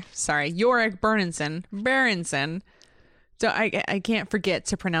Berenson. So I can't forget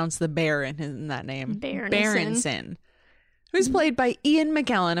to pronounce the bear in that name. Berenson. Who's played by Ian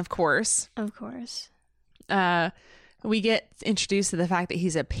McKellen, of course. Of course. We get introduced to the fact that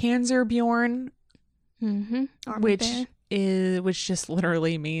he's a Panzerbjorn, which just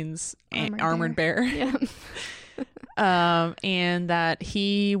literally means armored bear. Yeah. And that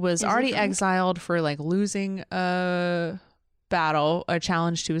he was already exiled for like losing a battle, a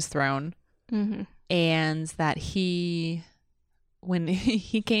challenge to his throne, and that when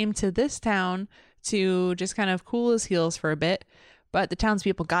he came to this town to just kind of cool his heels for a bit, but the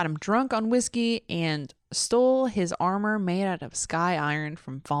townspeople got him drunk on whiskey and stole his armor made out of sky iron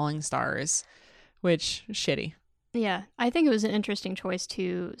from falling stars, which shitty. Yeah, I think it was an interesting choice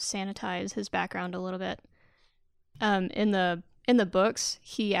to sanitize his background a little bit. In the books,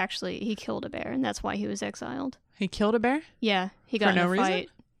 he killed a bear, and that's why he was exiled. He killed a bear? Yeah, he got in a fight.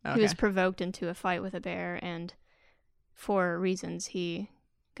 Okay. He was provoked into a fight with a bear, and for reasons he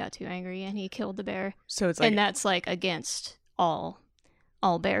got too angry and he killed the bear. So it's like, and that's like against all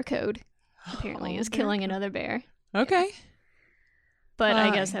bear code. Apparently, is killing another bear. Okay. But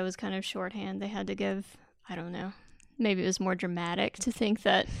I guess that was kind of shorthand. They had to give, I don't know. Maybe it was more dramatic to think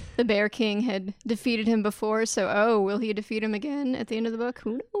that the Bear King had defeated him before. So, will he defeat him again at the end of the book?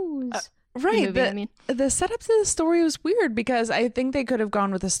 Who knows? Right. movie, I mean. The setup to the story was weird because I think they could have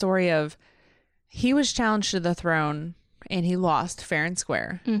gone with a story of he was challenged to the throne and he lost fair and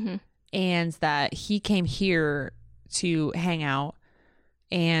square. Mm-hmm. And that he came here to hang out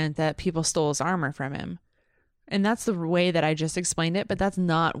and that people stole his armor from him. And that's the way that I just explained it, but that's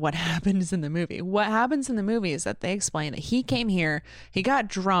not what happens in the movie. What happens in the movie is that they explain that he came here, he got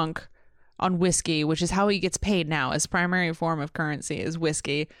drunk on whiskey, which is how he gets paid now. His primary form of currency is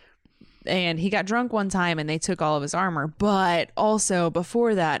whiskey. And he got drunk one time and they took all of his armor, but also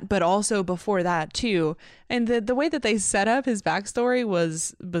before that too. And the way that they set up his backstory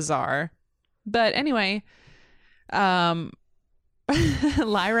was bizarre. But anyway,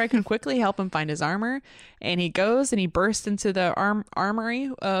 Lyra can quickly help him find his armor, and he goes and he bursts into the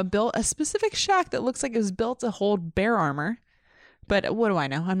armory, built a specific shack that looks like it was built to hold bear armor. But what do I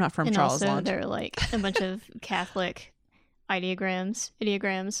know? I'm not from And Charles also Launch. there are like a bunch of Catholic ideograms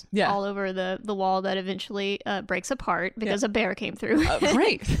Yeah. all over the wall that eventually breaks apart because a bear came through.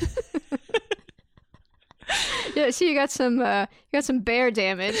 Right. Yeah, so you got some bear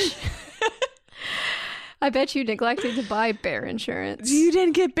damage. I bet you neglected to buy bear insurance. You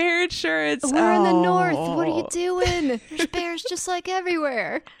didn't get bear insurance. We're in the north. Oh. What are you doing? There's bears just like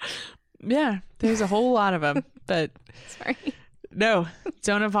everywhere. Yeah, there's a whole lot of them. But Sorry. no,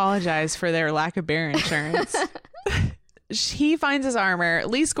 don't apologize for their lack of bear insurance. He finds his armor.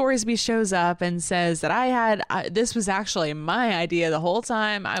 Lee Scoresby shows up and says that this was actually my idea the whole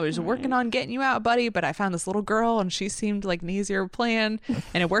time. I was working on getting you out, buddy, but I found this little girl and she seemed like an easier plan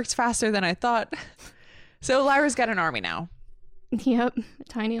and it worked faster than I thought. So Lyra's got an army now. Yep, a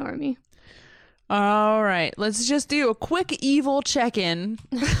tiny army. All right, let's just do a quick evil check-in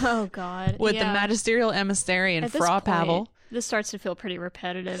Oh God. with yeah. the magisterial emissary and At this Fra point, Pavel. This starts to feel pretty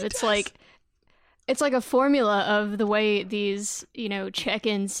repetitive. It's like a formula of the way these,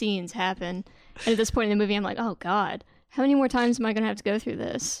 check-in scenes happen. And at this point in the movie, I'm like, oh God, how many more times am I going to have to go through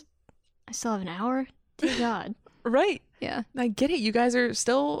this? I still have an hour? Dear God. Right. Yeah. I get it. You guys are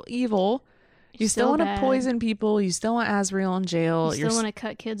still evil. You still want to bad. poison people. You still want Azrael in jail. You still want to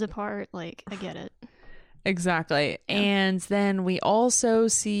cut kids apart. Like, I get it. Exactly. Yeah. And then we also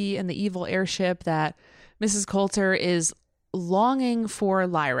see in the evil airship that Mrs. Coulter is longing for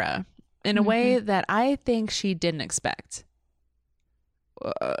Lyra in a way that I think she didn't expect.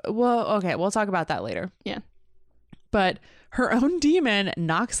 Well, okay, we'll talk about that later. Yeah. But her own demon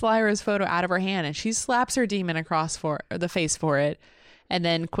knocks Lyra's photo out of her hand and she slaps her demon across the face for it. And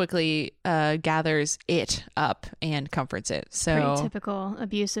then quickly gathers it up and comforts it. So Pretty typical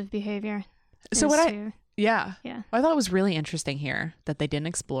abusive behavior. So is what to- yeah. Yeah. What I thought was really interesting here that they didn't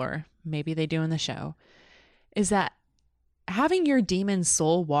explore, maybe they do in the show, is that having your demon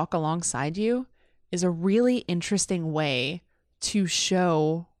soul walk alongside you is a really interesting way to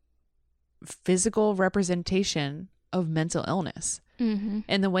show physical representation of mental illness. Mm-hmm.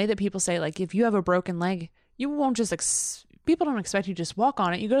 And the way that people say, like, if you have a broken leg, you won't just people don't expect you to just walk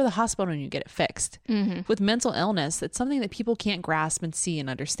on it. You go to the hospital and you get it fixed. Mm-hmm. With mental illness, it's something that people can't grasp and see and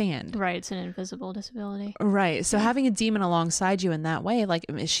understand. Right. It's an invisible disability. Right. So having a demon alongside you in that way, like,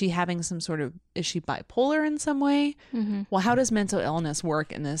 is she having is she bipolar in some way? Mm-hmm. Well, how does mental illness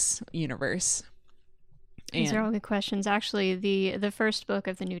work in this universe? These are all good questions. Actually, the first book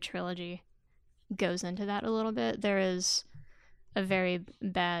of the new trilogy goes into that a little bit. There is a very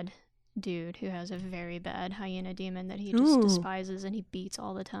bad dude who has a very bad hyena demon that he just despises and he beats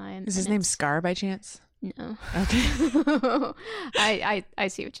all the time. Is his name Scar by chance? No. Okay. I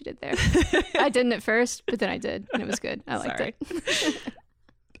see what you did there. I didn't at first, but then I did, and it was good. I liked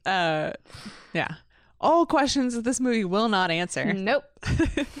it. Yeah. All questions that this movie will not answer. Nope.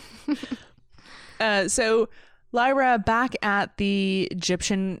 So Lyra, back at the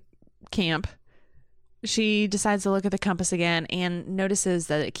Egyptian camp, she decides to look at the compass again and notices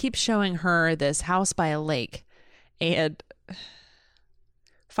that it keeps showing her this house by a lake, and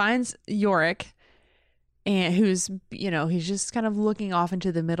finds Yorick, and who's, he's just kind of looking off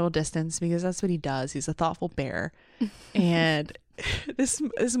into the middle distance because that's what he does. He's a thoughtful bear. And this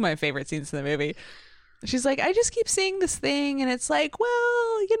is my favorite scenes in the movie. She's like, I just keep seeing this thing, and it's like, well,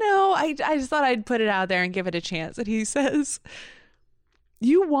 I just thought I'd put it out there and give it a chance. And he says,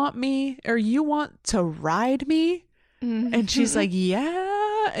 you want to ride me? And she's like,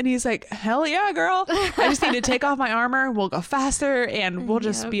 yeah. And he's like, hell yeah, girl. I just need to take off my armor. We'll go faster and we'll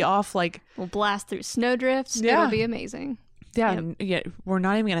just be off like. We'll blast through snowdrifts. Yeah. It'll be amazing. Yeah. Yeah. We're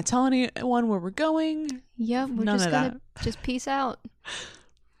not even going to tell anyone where we're going. Yep. We're None just of going to just peace out.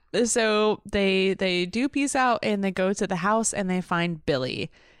 So they do peace out and they go to the house and they find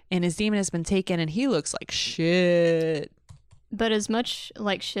Billy. And his demon has been taken and he looks like shit. But as much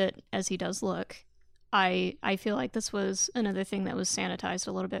like shit as he does look, I feel like this was another thing that was sanitized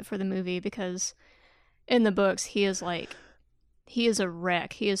a little bit for the movie, because in the books he is a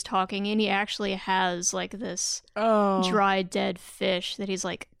wreck. He is talking, and he actually has like this dry dead fish that he's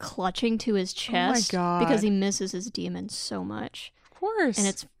like clutching to his chest God. because he misses his demon so much. Of course. And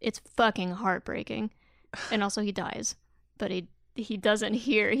it's fucking heartbreaking. And also he dies, but he doesn't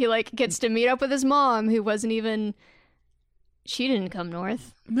hear. He like gets to meet up with his mom, who wasn't even. She didn't come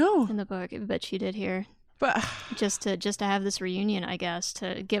north no. in the book, but she did here. But Just to have this reunion, I guess,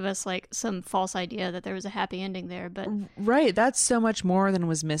 to give us like some false idea that there was a happy ending there. But right, that's so much more than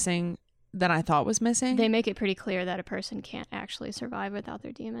was missing than I thought was missing. they make it pretty clear that a person can't actually survive without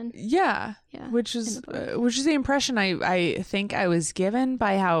their demon. Yeah. Yeah, Which in is the book. which is the impression I think I was given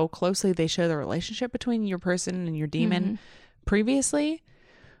by how closely they show the relationship between your person and your demon previously.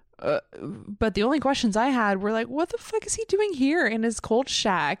 But the only questions I had were like, what the fuck is he doing here in his cold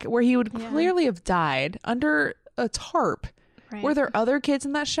shack where he would Yeah. clearly have died under a tarp? Right. Were there other kids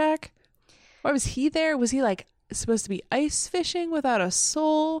in that shack? Why was he there? Was he like supposed to be ice fishing without a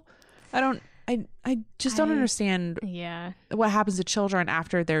soul? I just don't understand Yeah, what happens to children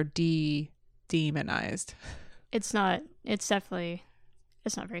after they're demonized. it's not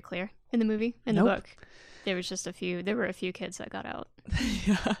very clear in the movie. In Nope. the book, there were a few kids that got out.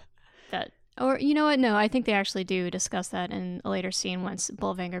 Yeah. That, or you know what? No, I think they actually do discuss that in a later scene once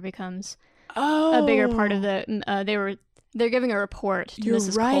Bolvangar becomes a bigger part of the. They're giving a report to You're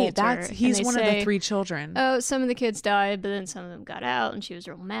Mrs. right. Coulter, He's and they one of say, the 3 children. Oh, some of the kids died, but then some of them got out, and she was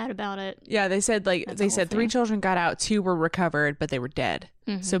real mad about it. Yeah, they said That's the they whole said 3 thing. children got out, 2 were recovered, but they were dead.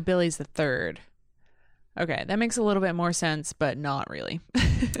 Mhm. So Billy's the 3rd. Okay, that makes a little bit more sense, but not really.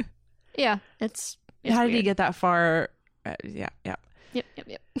 Yeah, it's How did he weird. get that far? Yeah. Yep.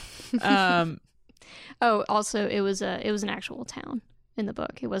 Um, Also, it was an actual town in the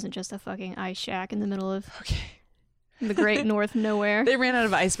book. It wasn't just a fucking ice shack in the middle of okay. the great north nowhere. They ran out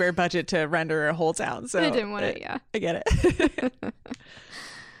of Ice Bear budget to render a whole town, so They didn't want to. Yeah. I get it.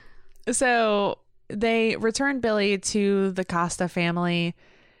 So they return Billy to the Costa family,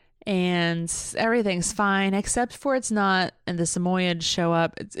 and everything's fine except for it's not. And the Samoyeds show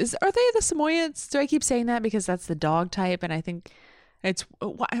up. Are they the Samoyeds? Do I keep saying that because that's the dog type? And I think it's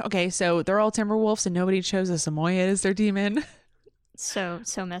okay. So they're all Timberwolves, and nobody chose a Samoyed as their demon. So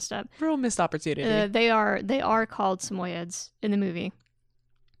messed up. Real missed opportunity. They are called Samoyeds in the movie.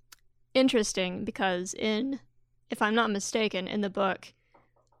 Interesting, because if I'm not mistaken, in the book,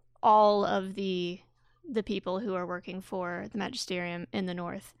 all of the people who are working for the Magisterium in the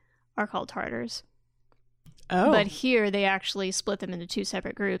north are called Tartars. Oh, But here they actually split them into 2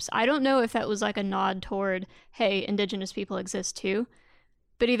 separate groups. I don't know if that was like a nod toward, hey, indigenous people exist too.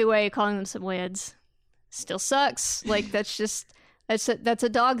 But either way, calling them Samoyeds still sucks. Like that's a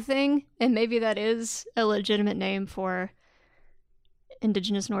dog thing, and maybe that is a legitimate name for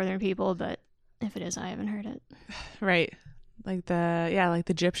indigenous northern people, but if it is, I haven't heard it. right. Like the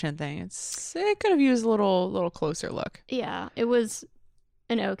Egyptian thing. It could have used a little closer look. Yeah, it was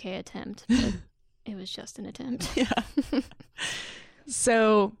an okay attempt, but it was just an attempt. Yeah.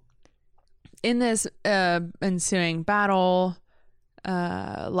 So, in this ensuing battle,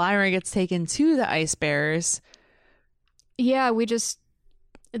 Lyra gets taken to the Ice Bears. Yeah, we just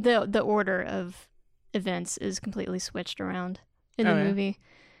the order of events is completely switched around in the Oh, yeah? movie.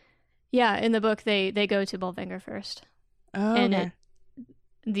 Yeah, in the book they go to Bolvangar first, Oh, and okay.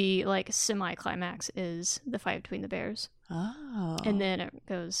 the like semi-climax is the fight between the bears, Oh. and then it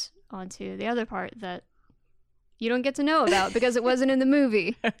goes on to the other part that you don't get to know about because it wasn't in the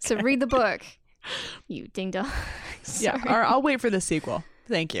movie. So read the book, you ding dong. Yeah, or I'll wait for the sequel.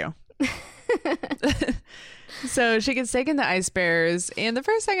 Thank you. So she gets taken to Ice Bears, and the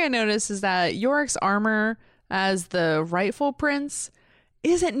first thing I notice is that Yorick's armor as the rightful prince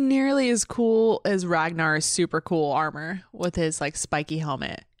isn't nearly as cool as Ragnar's super cool armor with his like spiky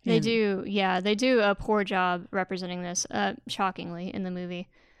helmet. They And- they do a poor job representing this, shockingly, in the movie.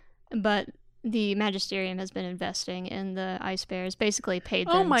 But the Magisterium has been investing in the Ice Bears, basically paid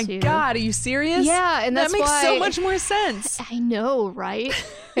them Oh my to... god, are you serious? Yeah, and that's that makes why... so much more sense. I know, right?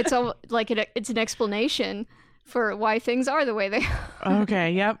 It's all like it's an explanation for why things are the way they are.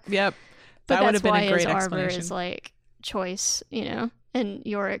 Okay, yep. But That would that's have been why a great his armor explanation. is like choice, you know? And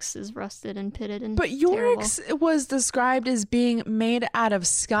Yorick's is rusted and pitted and But terrible. Yorick's was described as being made out of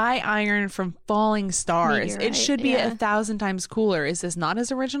sky iron from falling stars. It Meteorite, should be yeah. 1,000 times cooler. Is this not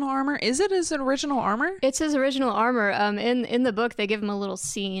his original armor? Is it his original armor? It's his original armor. In the book, they give him a little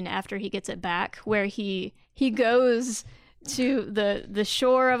scene after he gets it back, where he goes to the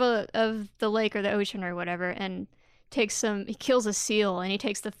shore of the lake or the ocean or whatever, and he kills a seal and he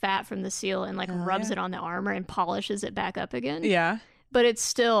takes the fat from the seal and like rubs yeah. it on the armor and polishes it back up again. Yeah. But it's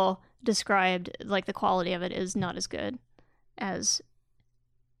still described, like the quality of it is not as good as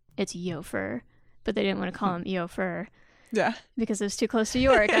it's Iofur. But they didn't want to call him Iofur Yeah. because it was too close to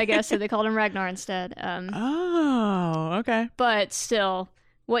Yorick, I guess, so they called him Ragnar instead. Oh, okay. But still,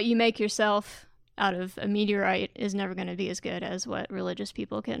 what you make yourself out of a meteorite is never going to be as good as what religious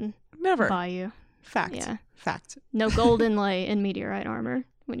people can Never. buy you. Fact. Yeah. Fact. No gold inlay in meteorite armor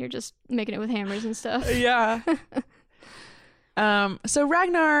when you're just making it with hammers and stuff. Yeah. So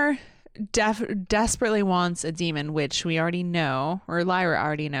Ragnar desperately wants a demon, which we already know, or Lyra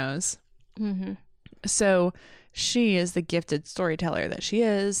already knows. Mm-hmm. So she, is the gifted storyteller that she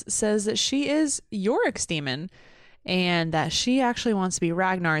is, says that she is Yorick's demon and that she actually wants to be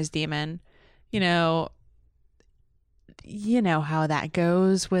Ragnar's demon. You know how that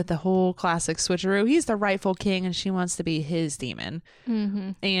goes with the whole classic switcheroo. He's the rightful king and she wants to be his demon.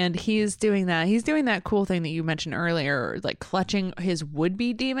 Mm-hmm. And he's doing that. He's doing that cool thing that you mentioned earlier, like clutching his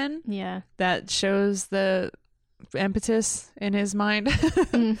would-be demon. Yeah. That shows the impetus in his mind.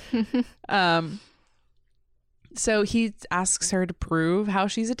 So he asks her to prove how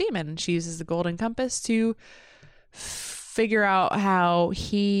she's a demon. She uses the golden compass to figure out how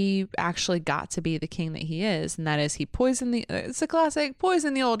he actually got to be the king that he is, and that is he poisoned it's a classic,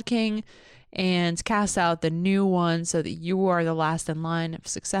 poison the old king and cast out the new one so that you are the last in line of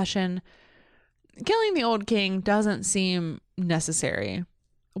succession. Killing the old king doesn't seem necessary.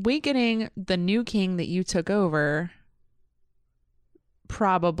 Weakening the new king that you took over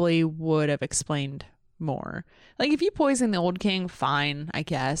probably would have explained more. Like, if you poison the old king, fine, I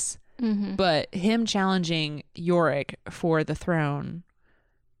guess. Mm-hmm. But him challenging Yorick for the throne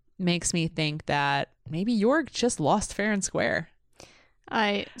makes me think that maybe Yorick just lost fair and square.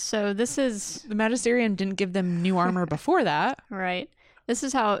 So this is The Magisterium didn't give them new armor before that. right. This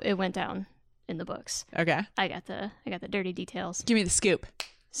is how it went down in the books. Okay. I got the dirty details. Give me the scoop.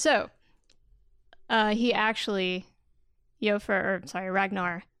 So, he actually,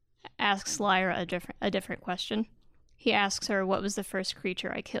 Ragnar asks Lyra a different question. He asks her, what was the first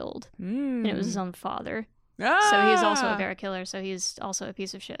creature I killed? And it was his own father. So he's also a bear killer, so he's also a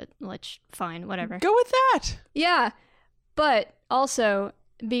piece of shit. Which, fine, whatever. Go with that. Yeah, but also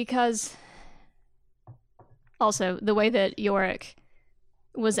because the way that Yorick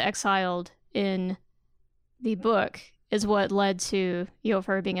was exiled in the book is what led to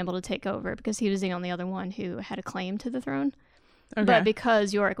Iofur being able to take over, because he was the only other one who had a claim to the throne. Okay. But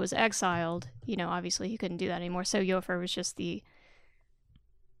because Yorick was exiled, obviously he couldn't do that anymore. So Iofur was just the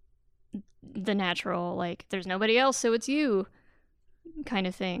natural, like, there's nobody else, so it's you kind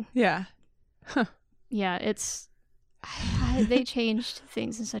of thing. Yeah. Yeah, it's... they changed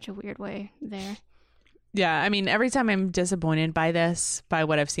things in such a weird way there. Yeah, I mean, every time I'm disappointed by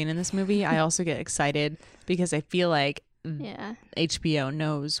what I've seen in this movie, I also get excited because I feel like Yeah, HBO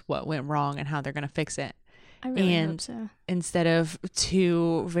knows what went wrong and how they're going to fix it. I really hope And so. instead of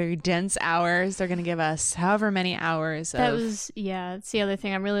 2 very dense hours, they're going to give us however many hours That's the other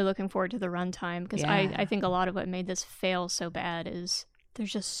thing. I'm really looking forward to the runtime, because Yeah. I think a lot of what made this fail so bad is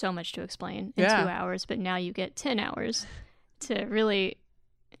there's just so much to explain in Yeah. 2 hours, but now you get 10 hours to really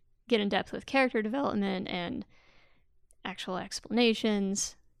get in depth with character development and actual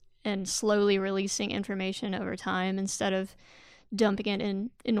explanations and slowly releasing information over time instead of dumping it in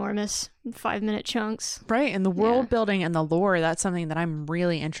enormous 5-minute chunks. Right, and the world Yeah. building and the lore, that's something that I'm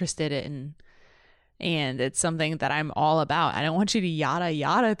really interested in. And it's something that I'm all about. I don't want you to yada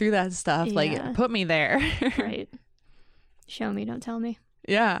yada through that stuff. Yeah. Like, put me there. Right. Show me, don't tell me.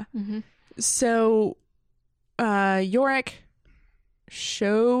 Yeah. Mm-hmm. So Yorick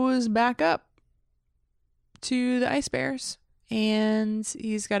shows back up to the Ice Bears, and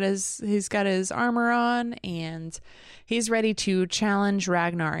he's got his armor on, and he's ready to challenge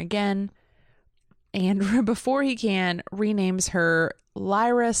Ragnar again. And before he can, renames her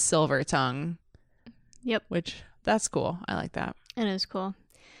Lyra Silvertongue. Yep. Which, that's cool. I like that. It is cool.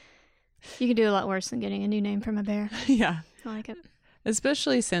 You can do a lot worse than getting a new name from a bear. Yeah. I like it.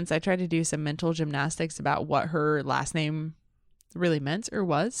 Especially since I tried to do some mental gymnastics about what her last name really meant or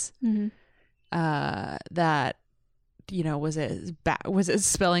was. Mm-hmm. That, was it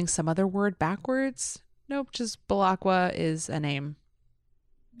spelling some other word backwards? Nope, just Balakwa is a name.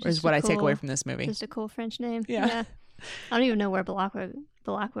 Is what I take away from this movie. Just a cool French name. Yeah. I don't even know where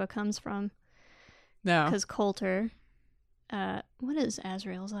Balakwa comes from. No. Because Coulter, what is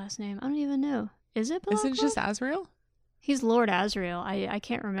Azrael's last name? I don't even know. Is it Balakwa? Is it just Azrael? He's Lord Azrael. I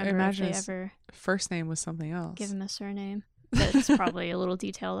can't remember if they ever first name was something else. give him a surname. That's probably a little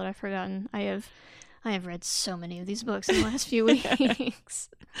detail that I've forgotten. I I have read so many of these books in the last few weeks.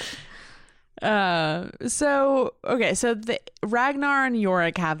 So Ragnar and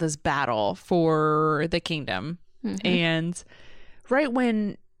Yorick have this battle for the kingdom. And right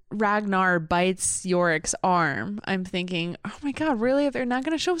when Ragnar bites Yorick's arm, I'm thinking, oh my god, really? They're not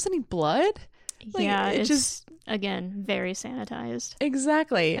going to show us any blood? Like, yeah, it it's just again very sanitized.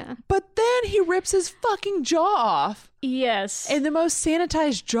 exactly. Yeah. But then he rips his fucking jaw off. Yes. And the most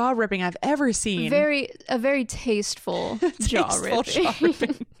sanitized jaw ripping I've ever seen. A very tasteful jaw Tasteful ripping. jaw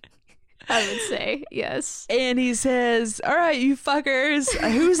ripping. I would say, yes. And he says, all right, you fuckers,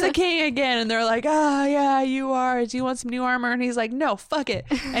 who's the king again? And they're like, oh, yeah, you are. Do you want some new armor? And he's like, no, fuck it.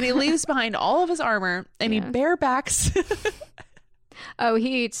 And he leaves behind all of his armor and he barebacks. Oh,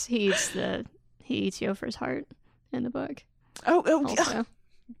 he eats Yofer's heart in the book. Oh, Also.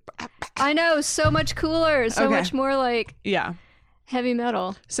 I know, so much cooler, so Okay. much more like yeah. heavy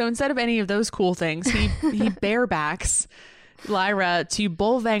metal. So instead of any of those cool things, he barebacks Lyra to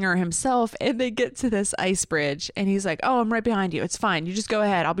Bullvanger himself, and they get to this ice bridge, and he's like, oh, I'm right behind you. It's fine. You just go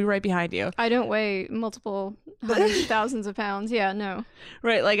ahead. I'll be right behind you. I don't weigh multiple hundreds, thousands of pounds. Yeah, no.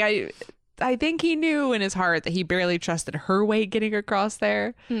 Right. Like, I think he knew in his heart that he barely trusted her weight getting across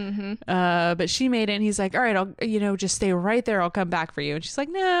there. But she made it, and he's like, all right, I'll, just stay right there. I'll come back for you. And she's like,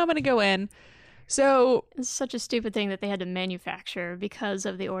 no, I'm going to go in. So, It's such a stupid thing that they had to manufacture because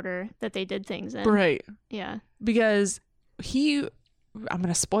of the order that they did things in. right. Yeah. Because I'm going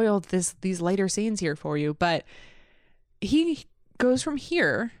to spoil these later scenes here for you, but he goes from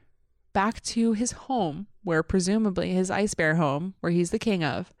here back to his home, where presumably his ice bear home, where he's the king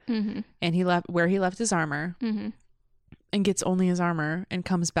of, and he left his armor, and gets only his armor and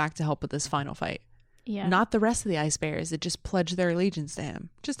comes back to help with this final fight. Yeah. Not the rest of the ice bears that just pledge their allegiance to him.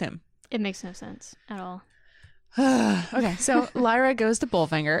 Just him. It makes no sense at all. Okay, so Lyra goes to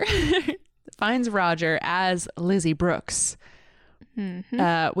Bullfinger, finds Roger as Lizzie Brooks,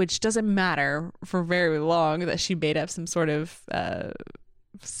 which doesn't matter for very long that she made up some sort of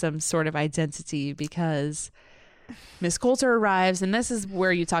identity, because Miss Coulter arrives, and this is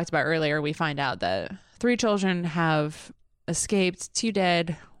where you talked about earlier. We find out that 3 children have escaped, 2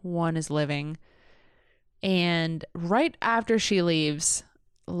 dead, 1 is living. And right after she leaves,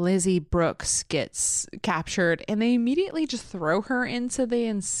 Lizzie Brooks gets captured, and they immediately just throw her into the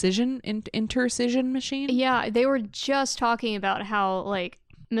intercision machine. Yeah, they were just talking about how, like,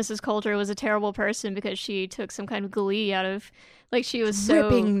 Mrs. Coulter was a terrible person because she took some kind of glee out of, like, she was so...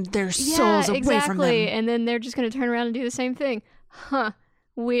 ripping their souls away from them. And then they're just going to turn around and do the same thing. Huh.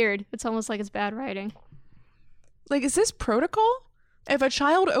 Weird. It's almost like it's bad writing. Like, is this protocol? If a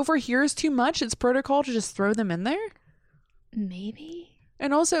child overhears too much, it's protocol to just throw them in there? Maybe.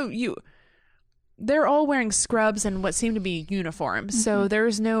 And also, they're all wearing scrubs and what seem to be uniforms. So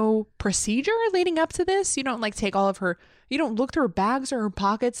there's no procedure leading up to this. You don't you don't look through her bags or her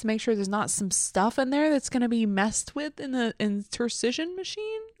pockets to make sure there's not some stuff in there that's going to be messed with in the intercision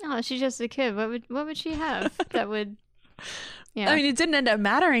machine. Oh, she's just a kid. What would she have that would... Yeah. I mean, it didn't end up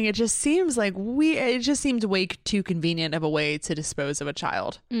mattering. It just seems like it just seemed way too convenient of a way to dispose of a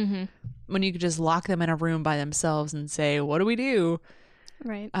child. When you could just lock them in a room by themselves and say, what do we do?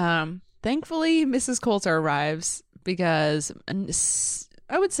 Right. Thankfully, Mrs. Coulter arrives, because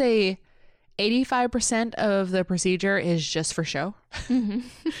I would say 85% of the procedure is just for show.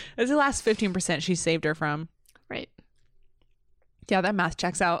 It's the last 15% she saved her from. Right. Yeah, that math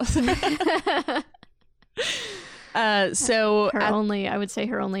checks out. So I would say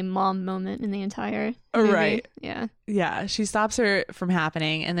her only mom moment in the entire movie. Right. Yeah. Yeah, she stops her from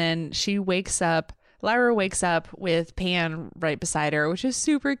happening, and then she wakes up. Lyra wakes up with Pan right beside her, which is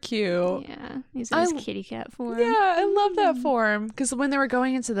super cute. Yeah. He's in his kitty cat form. Yeah, I love that form, because when they were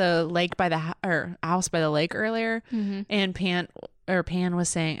going into the lake house by the lake earlier, and Pan was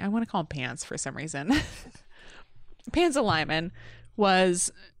saying, I want to call him Pants for some reason. Pants Lyman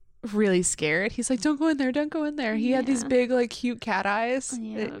was really scared. He's like, don't go in there, don't go in there. He had these big, like, cute cat eyes.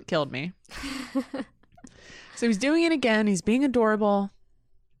 Yeah. It killed me. So he's doing it again. He's being adorable.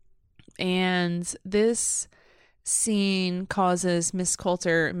 And this scene causes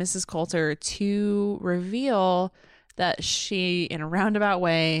Mrs. Coulter to reveal that she, in a roundabout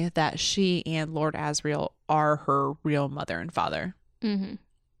way, that she and Lord Asriel are her real mother and father.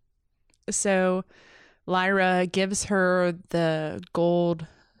 So Lyra gives her the gold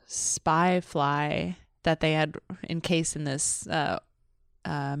spy fly that they had encased in this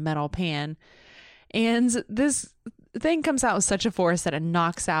metal pan, and this thing comes out with such a force that it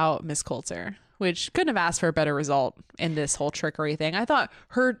knocks out Miss Coulter, which couldn't have asked for a better result in this whole trickery thing. I thought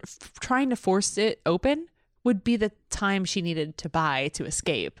her trying to force it open would be the time she needed to buy to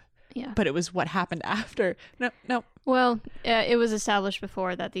escape. Yeah. But it was what happened after. No. Well, it was established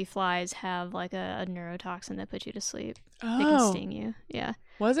before that the flies have like a neurotoxin that puts you to sleep. They can Oh, sting you. Yeah.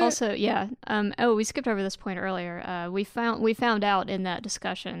 was it? Also, yeah. We skipped over this point earlier. We found out in that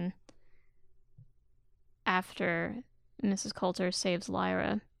discussion after Mrs. Coulter saves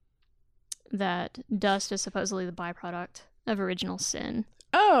Lyra that dust is supposedly the byproduct of original sin.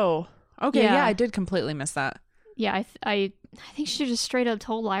 Oh, okay. Yeah, Yeah. I did completely miss that. Yeah, I think she just straight up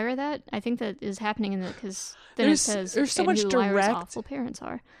told Lyra that. I think that is happening in the because then it says there's so and much who Lyra's direct- awful parents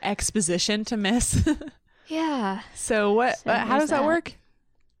are. Exposition to miss. Yeah. So what? So how there's does that that. work?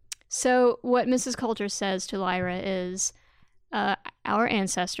 So what Mrs. Coulter says to Lyra is, our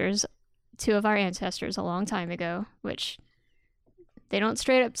ancestors, two of our ancestors a long time ago, which they don't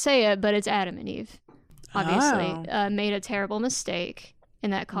straight up say it, but it's Adam and Eve, obviously, made a terrible mistake,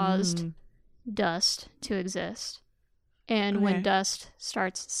 and that caused dust to exist. And Okay. when dust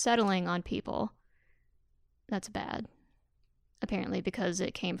starts settling on people, that's bad, apparently, because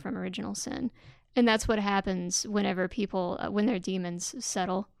it came from original sin. And that's what happens whenever people, when their demons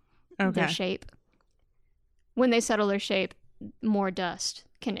settle their Okay. shape. When they settle their shape, more dust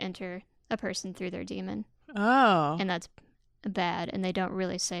can enter a person through their demon. Oh. And that's bad. And they don't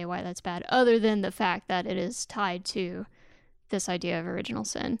really say why that's bad, other than the fact that it is tied to this idea of original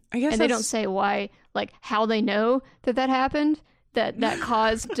sin. I guess And they don't that's- say why, like how they know that happened, that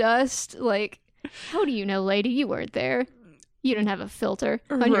caused dust. Like, how do you know, lady? You weren't there. You didn't have a filter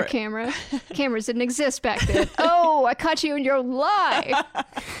on your Right. camera. Cameras didn't exist back then. Oh, I caught you in your lie.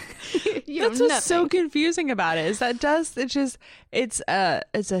 You That's know what's so nothing. confusing about it is that dust. It's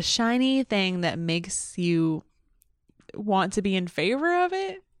a shiny thing that makes you want to be in favor of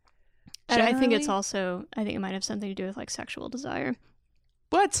it. And I think it's generally? also, I think it might have something to do with like sexual desire.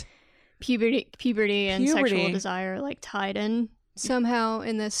 What? Puberty and sexual Puberty. desire like tied in somehow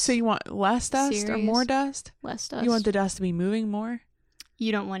in this So you want less dust or more Serious. dust? less dust. You want the dust to be moving more?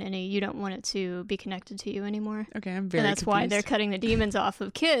 You don't want it to be connected to you anymore. Okay, I'm very And that's why they're confused. cutting the demons off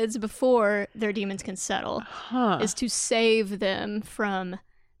of kids before their demons can settle, Huh. is to save them from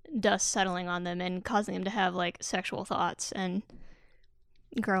dust settling on them and causing them to have like sexual thoughts and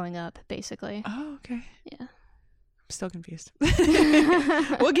growing up, basically. Oh, okay. Yeah. I'm still confused.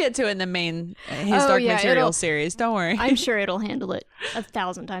 We'll get to it in the main His Oh, Dark yeah, Material it'll- series. Don't worry. I'm sure it'll handle it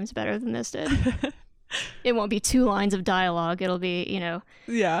 1,000 times better than this did. It won't be 2 lines of dialogue. It'll be,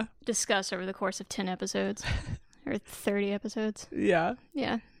 Yeah. discussed over the course of 10 episodes or 30 episodes. Yeah.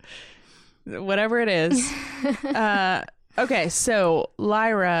 Yeah. Whatever it is. Okay, so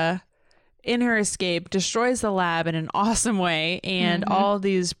Lyra, in her escape, destroys the lab in an awesome way, and all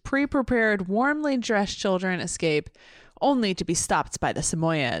these pre-prepared, warmly dressed children escape, only to be stopped by the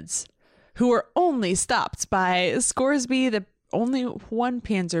Samoyeds, who are only stopped by Scoresby, the only one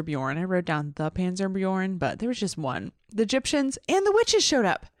Panzerbjorn. I wrote down the Panzerbjorn, but there was just one. The Egyptians and the witches showed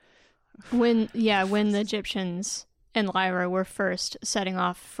up. When the Egyptians and Lyra were first setting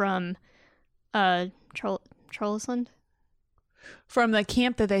off from Trollisland. From the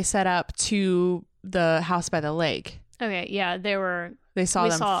camp that they set up to the house by the lake. Okay, yeah, They saw we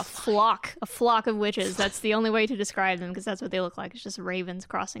them. saw a flock of witches. That's the only way to describe them because that's what they look like. It's just ravens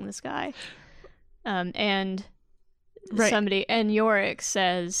crossing the sky. And Right. somebody and Yorick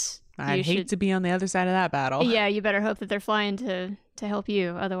says I'd you hate should, to be on the other side of that battle. yeah, you better hope that they're flying to help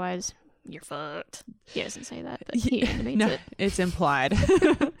you, otherwise you're fucked. He doesn't say that, but he intimates No, it. it's implied.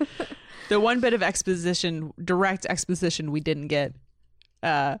 The one bit of exposition, direct exposition we didn't get,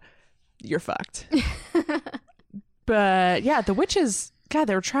 you're fucked. But yeah, the witches, God,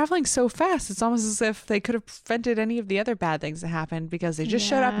 they were traveling so fast. It's almost as if they could have prevented any of the other bad things that happened because they just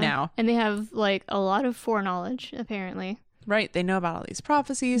showed up Yeah. now. And they have like a lot of foreknowledge, apparently. Right? They know about all these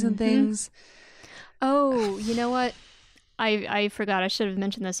prophecies and Mhm. things. Oh, you know what? I forgot. I should have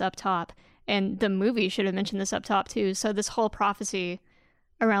mentioned this up top. And the movie should have mentioned this up top too. So this whole prophecy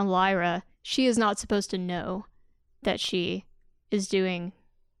around Lyra, she is not supposed to know that she is doing.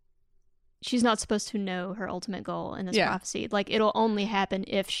 She's not supposed to know her ultimate goal in this Yeah. prophecy. Like, it'll only happen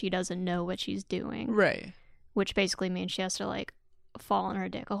if she doesn't know what she's doing, Right. which basically means she has to like fall on her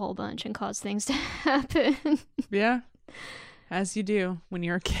dick a whole bunch and cause things to happen. Yeah. As you do when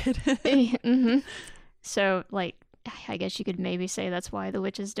you're a kid. hmm So, like, I guess you could maybe say that's why the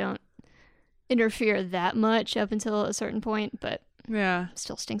witches don't interfere that much up until a certain point, but Yeah.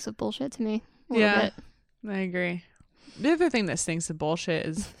 still stinks of bullshit to me. A little Yeah. bit. I agree. The other thing that stinks of bullshit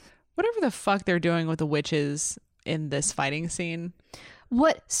is whatever the fuck they're doing with the witches in this fighting scene.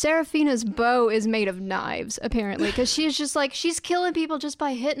 what Seraphina's bow is made of knives, apparently, because she's just like, she's killing people just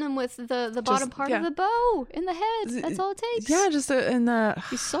by hitting them with the bottom part of the bow in the head. That's all it takes. Yeah, just in the...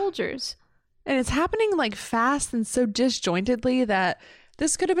 These soldiers. And it's happening like fast and so disjointedly that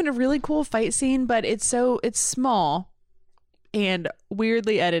this could have been a really cool fight scene, but it's small and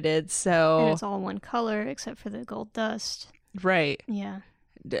weirdly edited. So And it's all one color except for the gold dust. right. Yeah.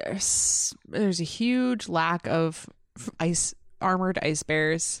 There's a huge lack of armored ice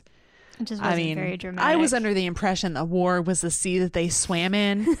bears. It just wasn't very dramatic. I was under the impression the war was the sea that they swam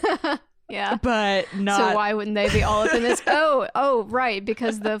in, Yeah. but not. So why wouldn't they be all up in this? Oh, right,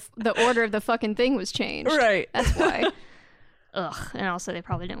 because the order of the fucking thing was changed. Right. That's why. Ugh. And also they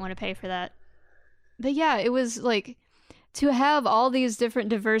probably didn't want to pay for that. But yeah, it was like, to have all these different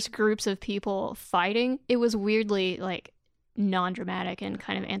diverse groups of people fighting, it was weirdly like non-dramatic and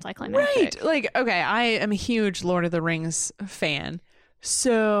kind of anticlimactic. Right. Like, okay, I am a huge Lord of the Rings fan.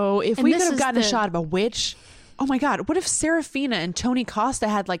 So if we this could have is gotten a the- shot of a witch, oh my God, what if Seraphina and Tony Costa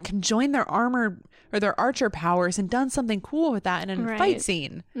had like conjoined their armor or their archer powers and done something cool with that in a Right. fight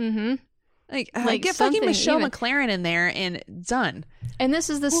scene? Mm-hmm. Like get fucking something Michelle even- McLaren in there and done. And this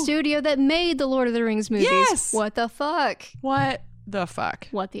is the studio that made the Lord of the Rings movies. Yes! What the fuck? What the fuck?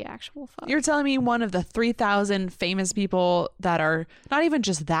 What the actual fuck? You're telling me one of the 3,000 famous people that are not even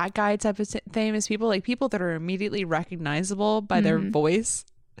just that guy type of famous people, like people that are immediately recognizable by their voice.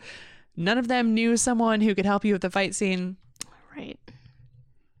 None of them knew someone who could help you with the fight scene. Right.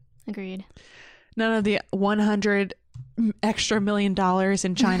 Agreed. None of the 100 extra $1 million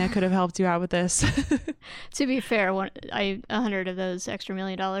in China could have helped you out with this. To be fair, 100 of those extra $1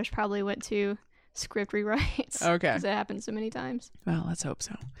 million probably went to script rewrites. Okay. Because it happens so many times. Well, let's hope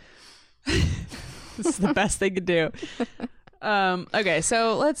so. This is the best they could do. Okay,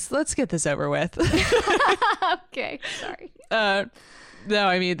 so let's get this over with. Okay, sorry. No,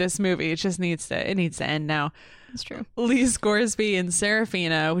 I mean this movie. It just needs to end now. That's true. Lee Scoresby and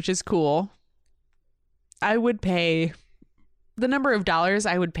Seraphina, which is cool. I would pay the number of dollars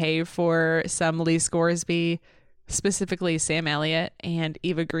I would pay for some Lee Scoresby, specifically Sam Elliott and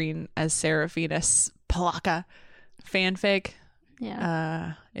Eva Green as Seraphina Palaka fanfic.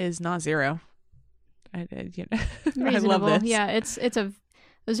 Yeah. Is not zero. I love Reasonable. this. Yeah,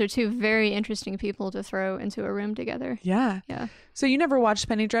 those are two very interesting people to throw into a room together. Yeah. Yeah. So you never watched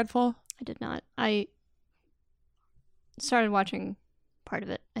Penny Dreadful? I did not. I started watching part of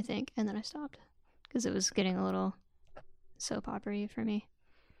it, I think, and then I stopped because it was getting a little soap opera-y for me.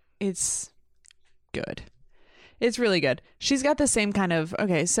 It's good. It's really good. She's got the same kind of,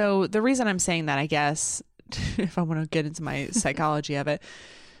 okay, so the reason I'm saying that, I guess, if I want to get into my psychology of it,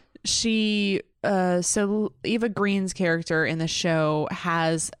 so Eva Green's character in the show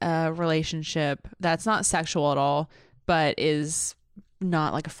has a relationship that's not sexual at all, but is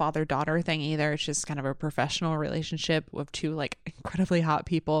not like a father-daughter thing either. It's just kind of a professional relationship with two like incredibly hot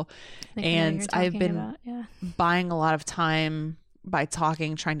people. I think I know what And you're I've talking been about. Yeah. buying a lot of time by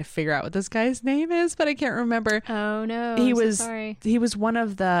talking, trying to figure out what this guy's name is, but I can't remember. Oh no. He I'm so was sorry. he was one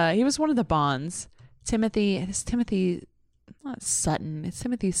of the Bonds. Timothy not Sutton. It's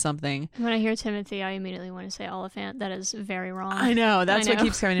Timothy something. When I hear Timothy, I immediately want to say Oliphant. That is very wrong. I know. That's I what know.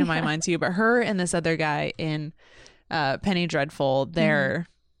 keeps coming to my mind too. But her and this other guy in Penny Dreadful, they're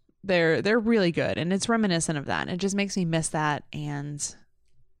really good, and it's reminiscent of that. And it just makes me miss that. And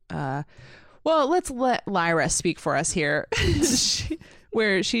well, let's let Lyra speak for us here.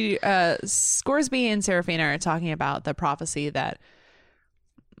 Scoresby and Seraphina are talking about the prophecy that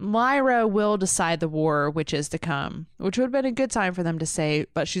Lyra will decide the war which is to come, which would have been a good time for them to say,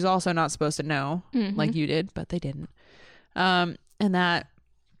 but she's also not supposed to know, like you did, but they didn't. And that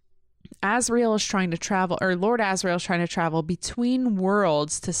Azrael is trying to travel, or Lord Azrael is trying to travel between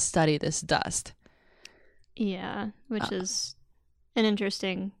worlds to study this dust. Yeah, which is an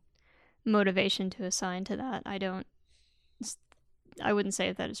interesting motivation to assign to that. I wouldn't say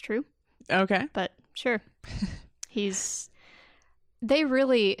if that is true, Okay. but sure. They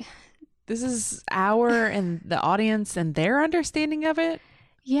really, This is our and the audience and their understanding of it.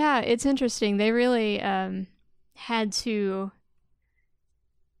 yeah, it's interesting. They really had to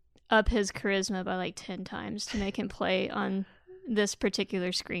up his charisma by like 10 times to make him play on this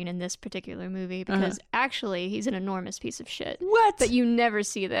particular screen in this particular movie because actually he's an enormous piece of shit. What? But you never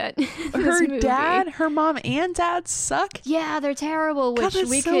see that. in this Her movie. dad, her mom and dad suck? Yeah, they're terrible. God, Which that's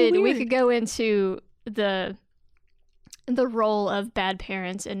we so could weird. go into the role of bad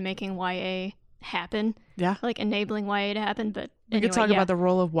parents in making YA happen, Yeah. like enabling YA to happen. But We anyway, could talk yeah. about the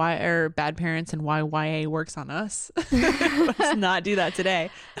role of bad parents and why YA works on us. Let's not do that today.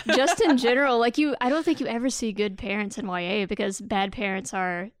 Just in general, like I don't think you ever see good parents in YA because bad parents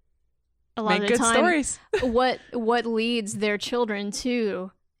are a lot Make of the good time stories. what leads their children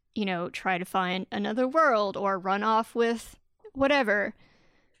to, try to find another world or run off with whatever.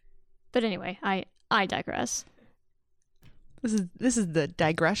 But anyway, I digress. This is the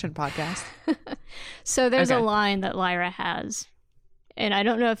digression podcast. So there's a Okay. line that Lyra has, and I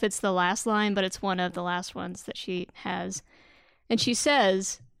don't know if it's the last line, but it's one of the last ones that she has. And she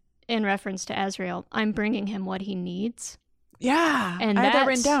says, in reference to Azrael, "I'm bringing him what he needs," Yeah. And I had that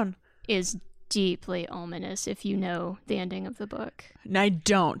written that's- down. is deeply ominous if you know the ending of the book. And I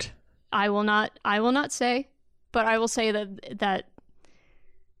don't. I will not say, but I will say that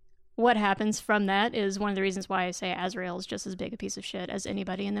what happens from that is one of the reasons why I say Azrael is just as big a piece of shit as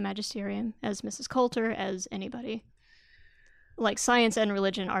anybody in the Magisterium, as Mrs. Coulter, as anybody. Like, science and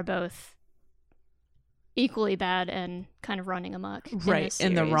religion are both equally bad and kind of running amok. Right.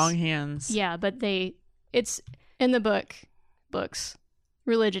 In the series. wrong hands. Yeah, but it's in the books,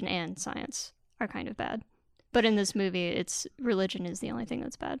 religion and science are kind of bad. But in this movie, it's religion is the only thing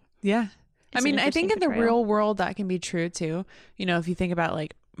that's bad. Yeah. I It's mean, an I think in interesting the portrayal. real world that can be true too. If you think about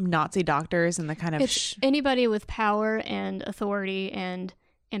like Nazi doctors and the kind of It's anybody with power and authority and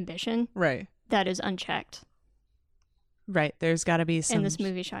ambition right. that is unchecked. Right. There's got to be some And this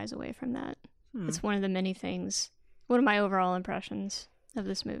movie shies away from that. Hmm. It's one of the many things. One of my overall impressions of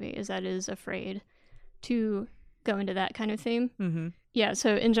this movie is that it is afraid to go into that kind of theme. Mm-hmm. Yeah,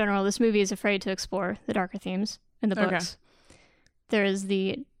 so in general, this movie is afraid to explore the darker themes in the Okay. books. There is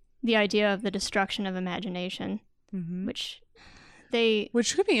the idea of the destruction of imagination, Mm-hmm. which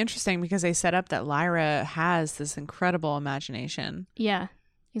Which could be interesting because they set up that Lyra has this incredible imagination. yeah,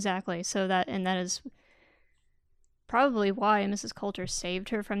 exactly. So that is probably why Mrs. Coulter saved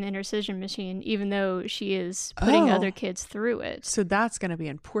her from the intercision machine, even though she is putting Oh. other kids through it. So that's going to be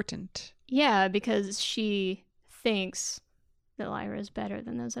important. Yeah, because she thinks that Lyra is better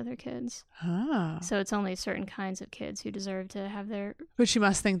than those other kids. Ah. So it's only certain kinds of kids who deserve to have their... But she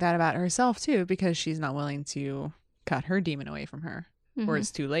must think that about herself too because she's not willing to cut her demon away from her or Mhm.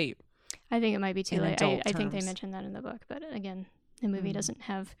 it's too late. I think it might be too in late. adult I think they terms. mentioned that in the book, but again, the movie Mm. doesn't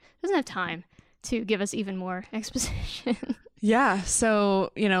have time to give us even more exposition. Yeah.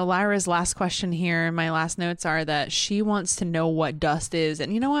 So, Lyra's last question here, my last notes are that she wants to know what dust is.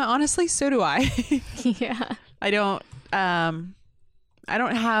 And you know what? Honestly, so do I. Yeah. I don't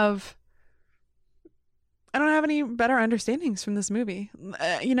have any better understandings from this movie.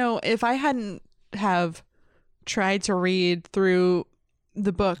 If I hadn't have tried to read through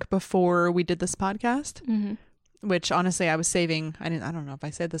the book before we did this podcast, Hmm. which honestly I was saving, I don't know if I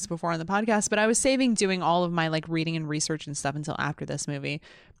said this before on the podcast, but I was saving doing all of my like reading and research and stuff until after this movie,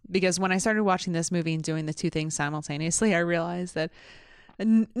 because when I started watching this movie and doing the two things simultaneously, I realized that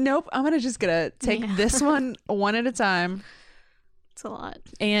nope, I'm gonna take Yeah. this one at a time. It's a lot.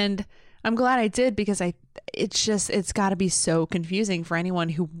 And I'm glad I did because it's got to be so confusing for anyone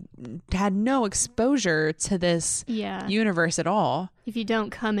who had no exposure to this Yeah. universe at all. If you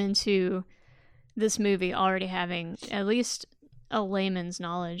don't come into this movie already having at least a layman's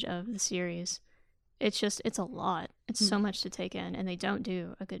knowledge of the series, it's a lot. It's so much to take in, and they don't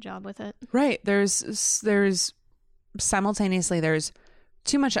do a good job with it. Right. There's simultaneously there's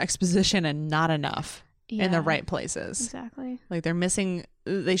too much exposition and not enough in the Yeah, right places. Exactly. Like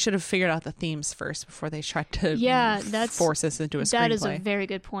they should have figured out the themes first before they tried to force us into a screenplay. That is a very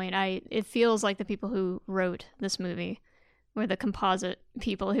good point. It feels like the people who wrote this movie, or the composite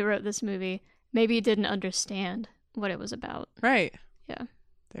people who wrote this movie, maybe didn't understand what it was about. Right. Yeah.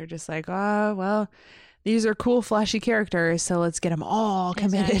 They're just like, oh, well, these are cool, flashy characters, so let's get them all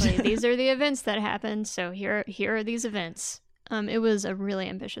committed. Exactly. These are the events that happened, so here are these events. It was a really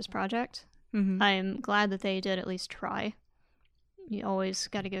ambitious project. Mhm. I'm glad that they did at least try. You always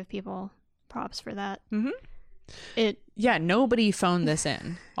got to give people props for that. Mhm. Yeah, Nobody phoned this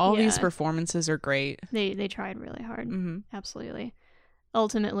in. All these Yeah. performances are great. they tried really hard. Mm-hmm. Absolutely.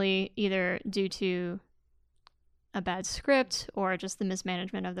 Ultimately, either due to a bad script or just the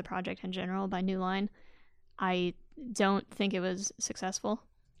mismanagement of the project in general by New Line, I don't think it was successful.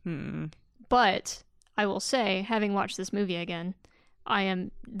 But I will say, having watched this movie again, I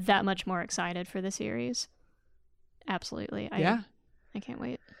am that much more excited for the series. Absolutely. Yeah. I can't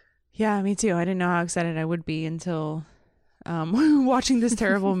wait. Yeah, me too. I didn't know how excited I would be until watching this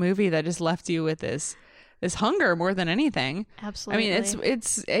terrible movie that just left you with this hunger more than anything. Absolutely. I mean,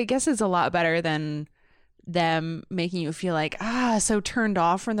 it's I guess it's a lot better than them making you feel like so turned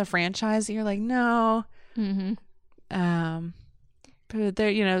off from the franchise that you're like, no. But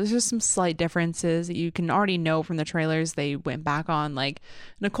there, there's just some slight differences that you can already know from the trailers they went back on, like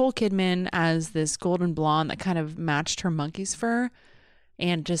Nicole Kidman as this golden blonde that kind of matched her monkey's fur,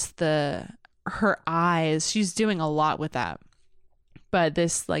 and just her eyes. She's doing a lot with that. But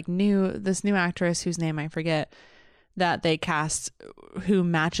this new actress whose name I forget, that they cast, who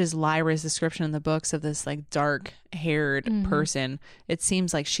matches Lyra's description in the books of this like dark haired person, it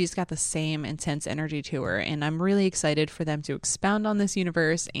seems like she's got the same intense energy to her, and I'm really excited for them to expound on this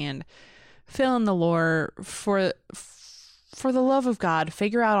universe and fill in the lore. For the love of God,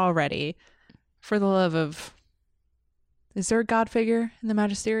 figure out already, for the love of, is there a God figure in the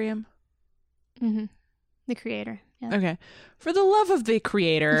Magisterium? The creator. Yeah. Okay, for the love of the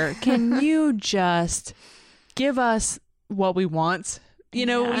creator, can you just give us what we want?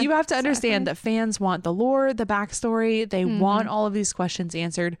 You have to understand that fans want the lore, the backstory. They want all of these questions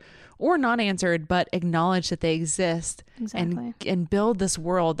answered or not answered, but acknowledge that they exist and build this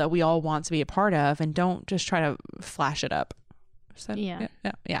world that we all want to be a part of, and don't just try to flash it up. So, yeah.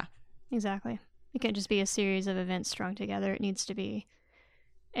 Exactly. It can't just be a series of events strung together. It needs to be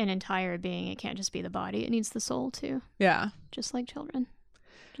an entire being. It can't just be the body. It needs the soul too. Yeah. Just like children.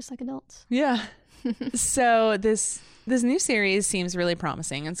 Just like adults. Yeah. So this new series seems really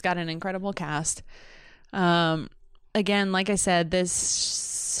promising. It's got an incredible cast. Again, like I said,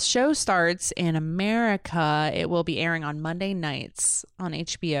 this show starts in America. It will be airing on Monday nights on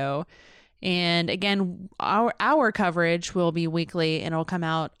HBO. And again, our coverage will be weekly, and it'll come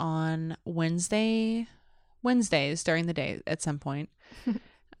out on Wednesdays during the day at some point.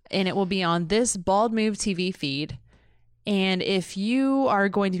 And it will be on this Bald Move TV feed. And if you are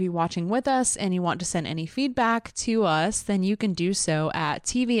going to be watching with us and you want to send any feedback to us, then you can do so at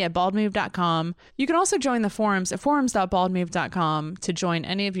tv@baldmove.com. You can also join the forums at forums.baldmove.com to join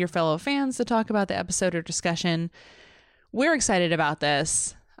any of your fellow fans to talk about the episode or discussion. We're excited about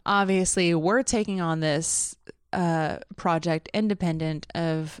this. Obviously, we're taking on this project independent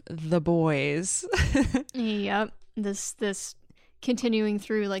of the boys. Yep. This continuing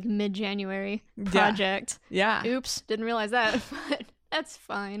through like mid-January project. Yeah. Oops, didn't realize that, but that's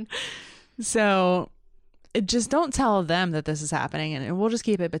fine. So just don't tell them that this is happening, and we'll just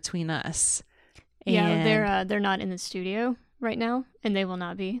keep it between us. Yeah, they're not in the studio right now, and they will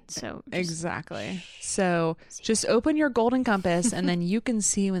not be. So exactly. So just open your golden compass, and then you can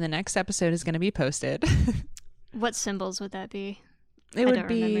see when the next episode is going to be posted. What symbols would that be? I don't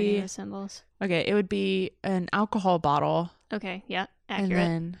remember any of the symbols. Okay, it would be an alcohol bottle. Okay, yeah, accurate.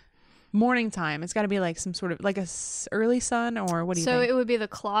 And then morning time. It's got to be like some sort of like early sun, or what do you think? So it would be the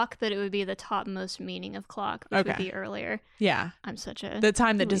clock, but it would be the topmost meaning of clock, which would be earlier. Yeah. I'm such a the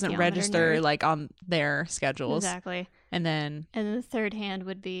time that doesn't register nerd. Like on their schedules. Exactly. And then the third hand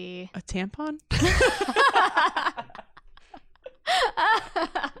would be a tampon?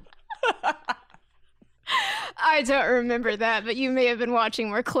 I don't remember that, but you may have been watching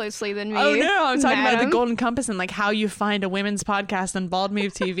more closely than me. Oh no, I'm talking about the golden compass and like how you find a women's podcast on Bald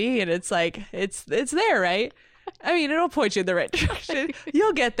Move TV, and it's like it's there, right? I mean, it'll point you in the right direction.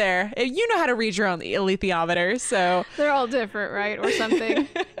 You'll get there. You know how to read your own alethiometer, so they're all different, right, or something.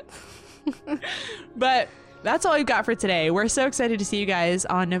 But that's all we've got for today. We're so excited to see you guys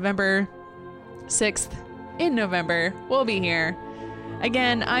on November 6th. In November, we'll be here.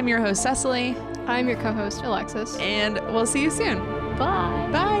 Again, I'm your host, Cecily. I'm your co-host, Alexis. And we'll see you soon. Bye.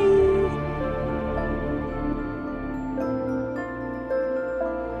 Bye.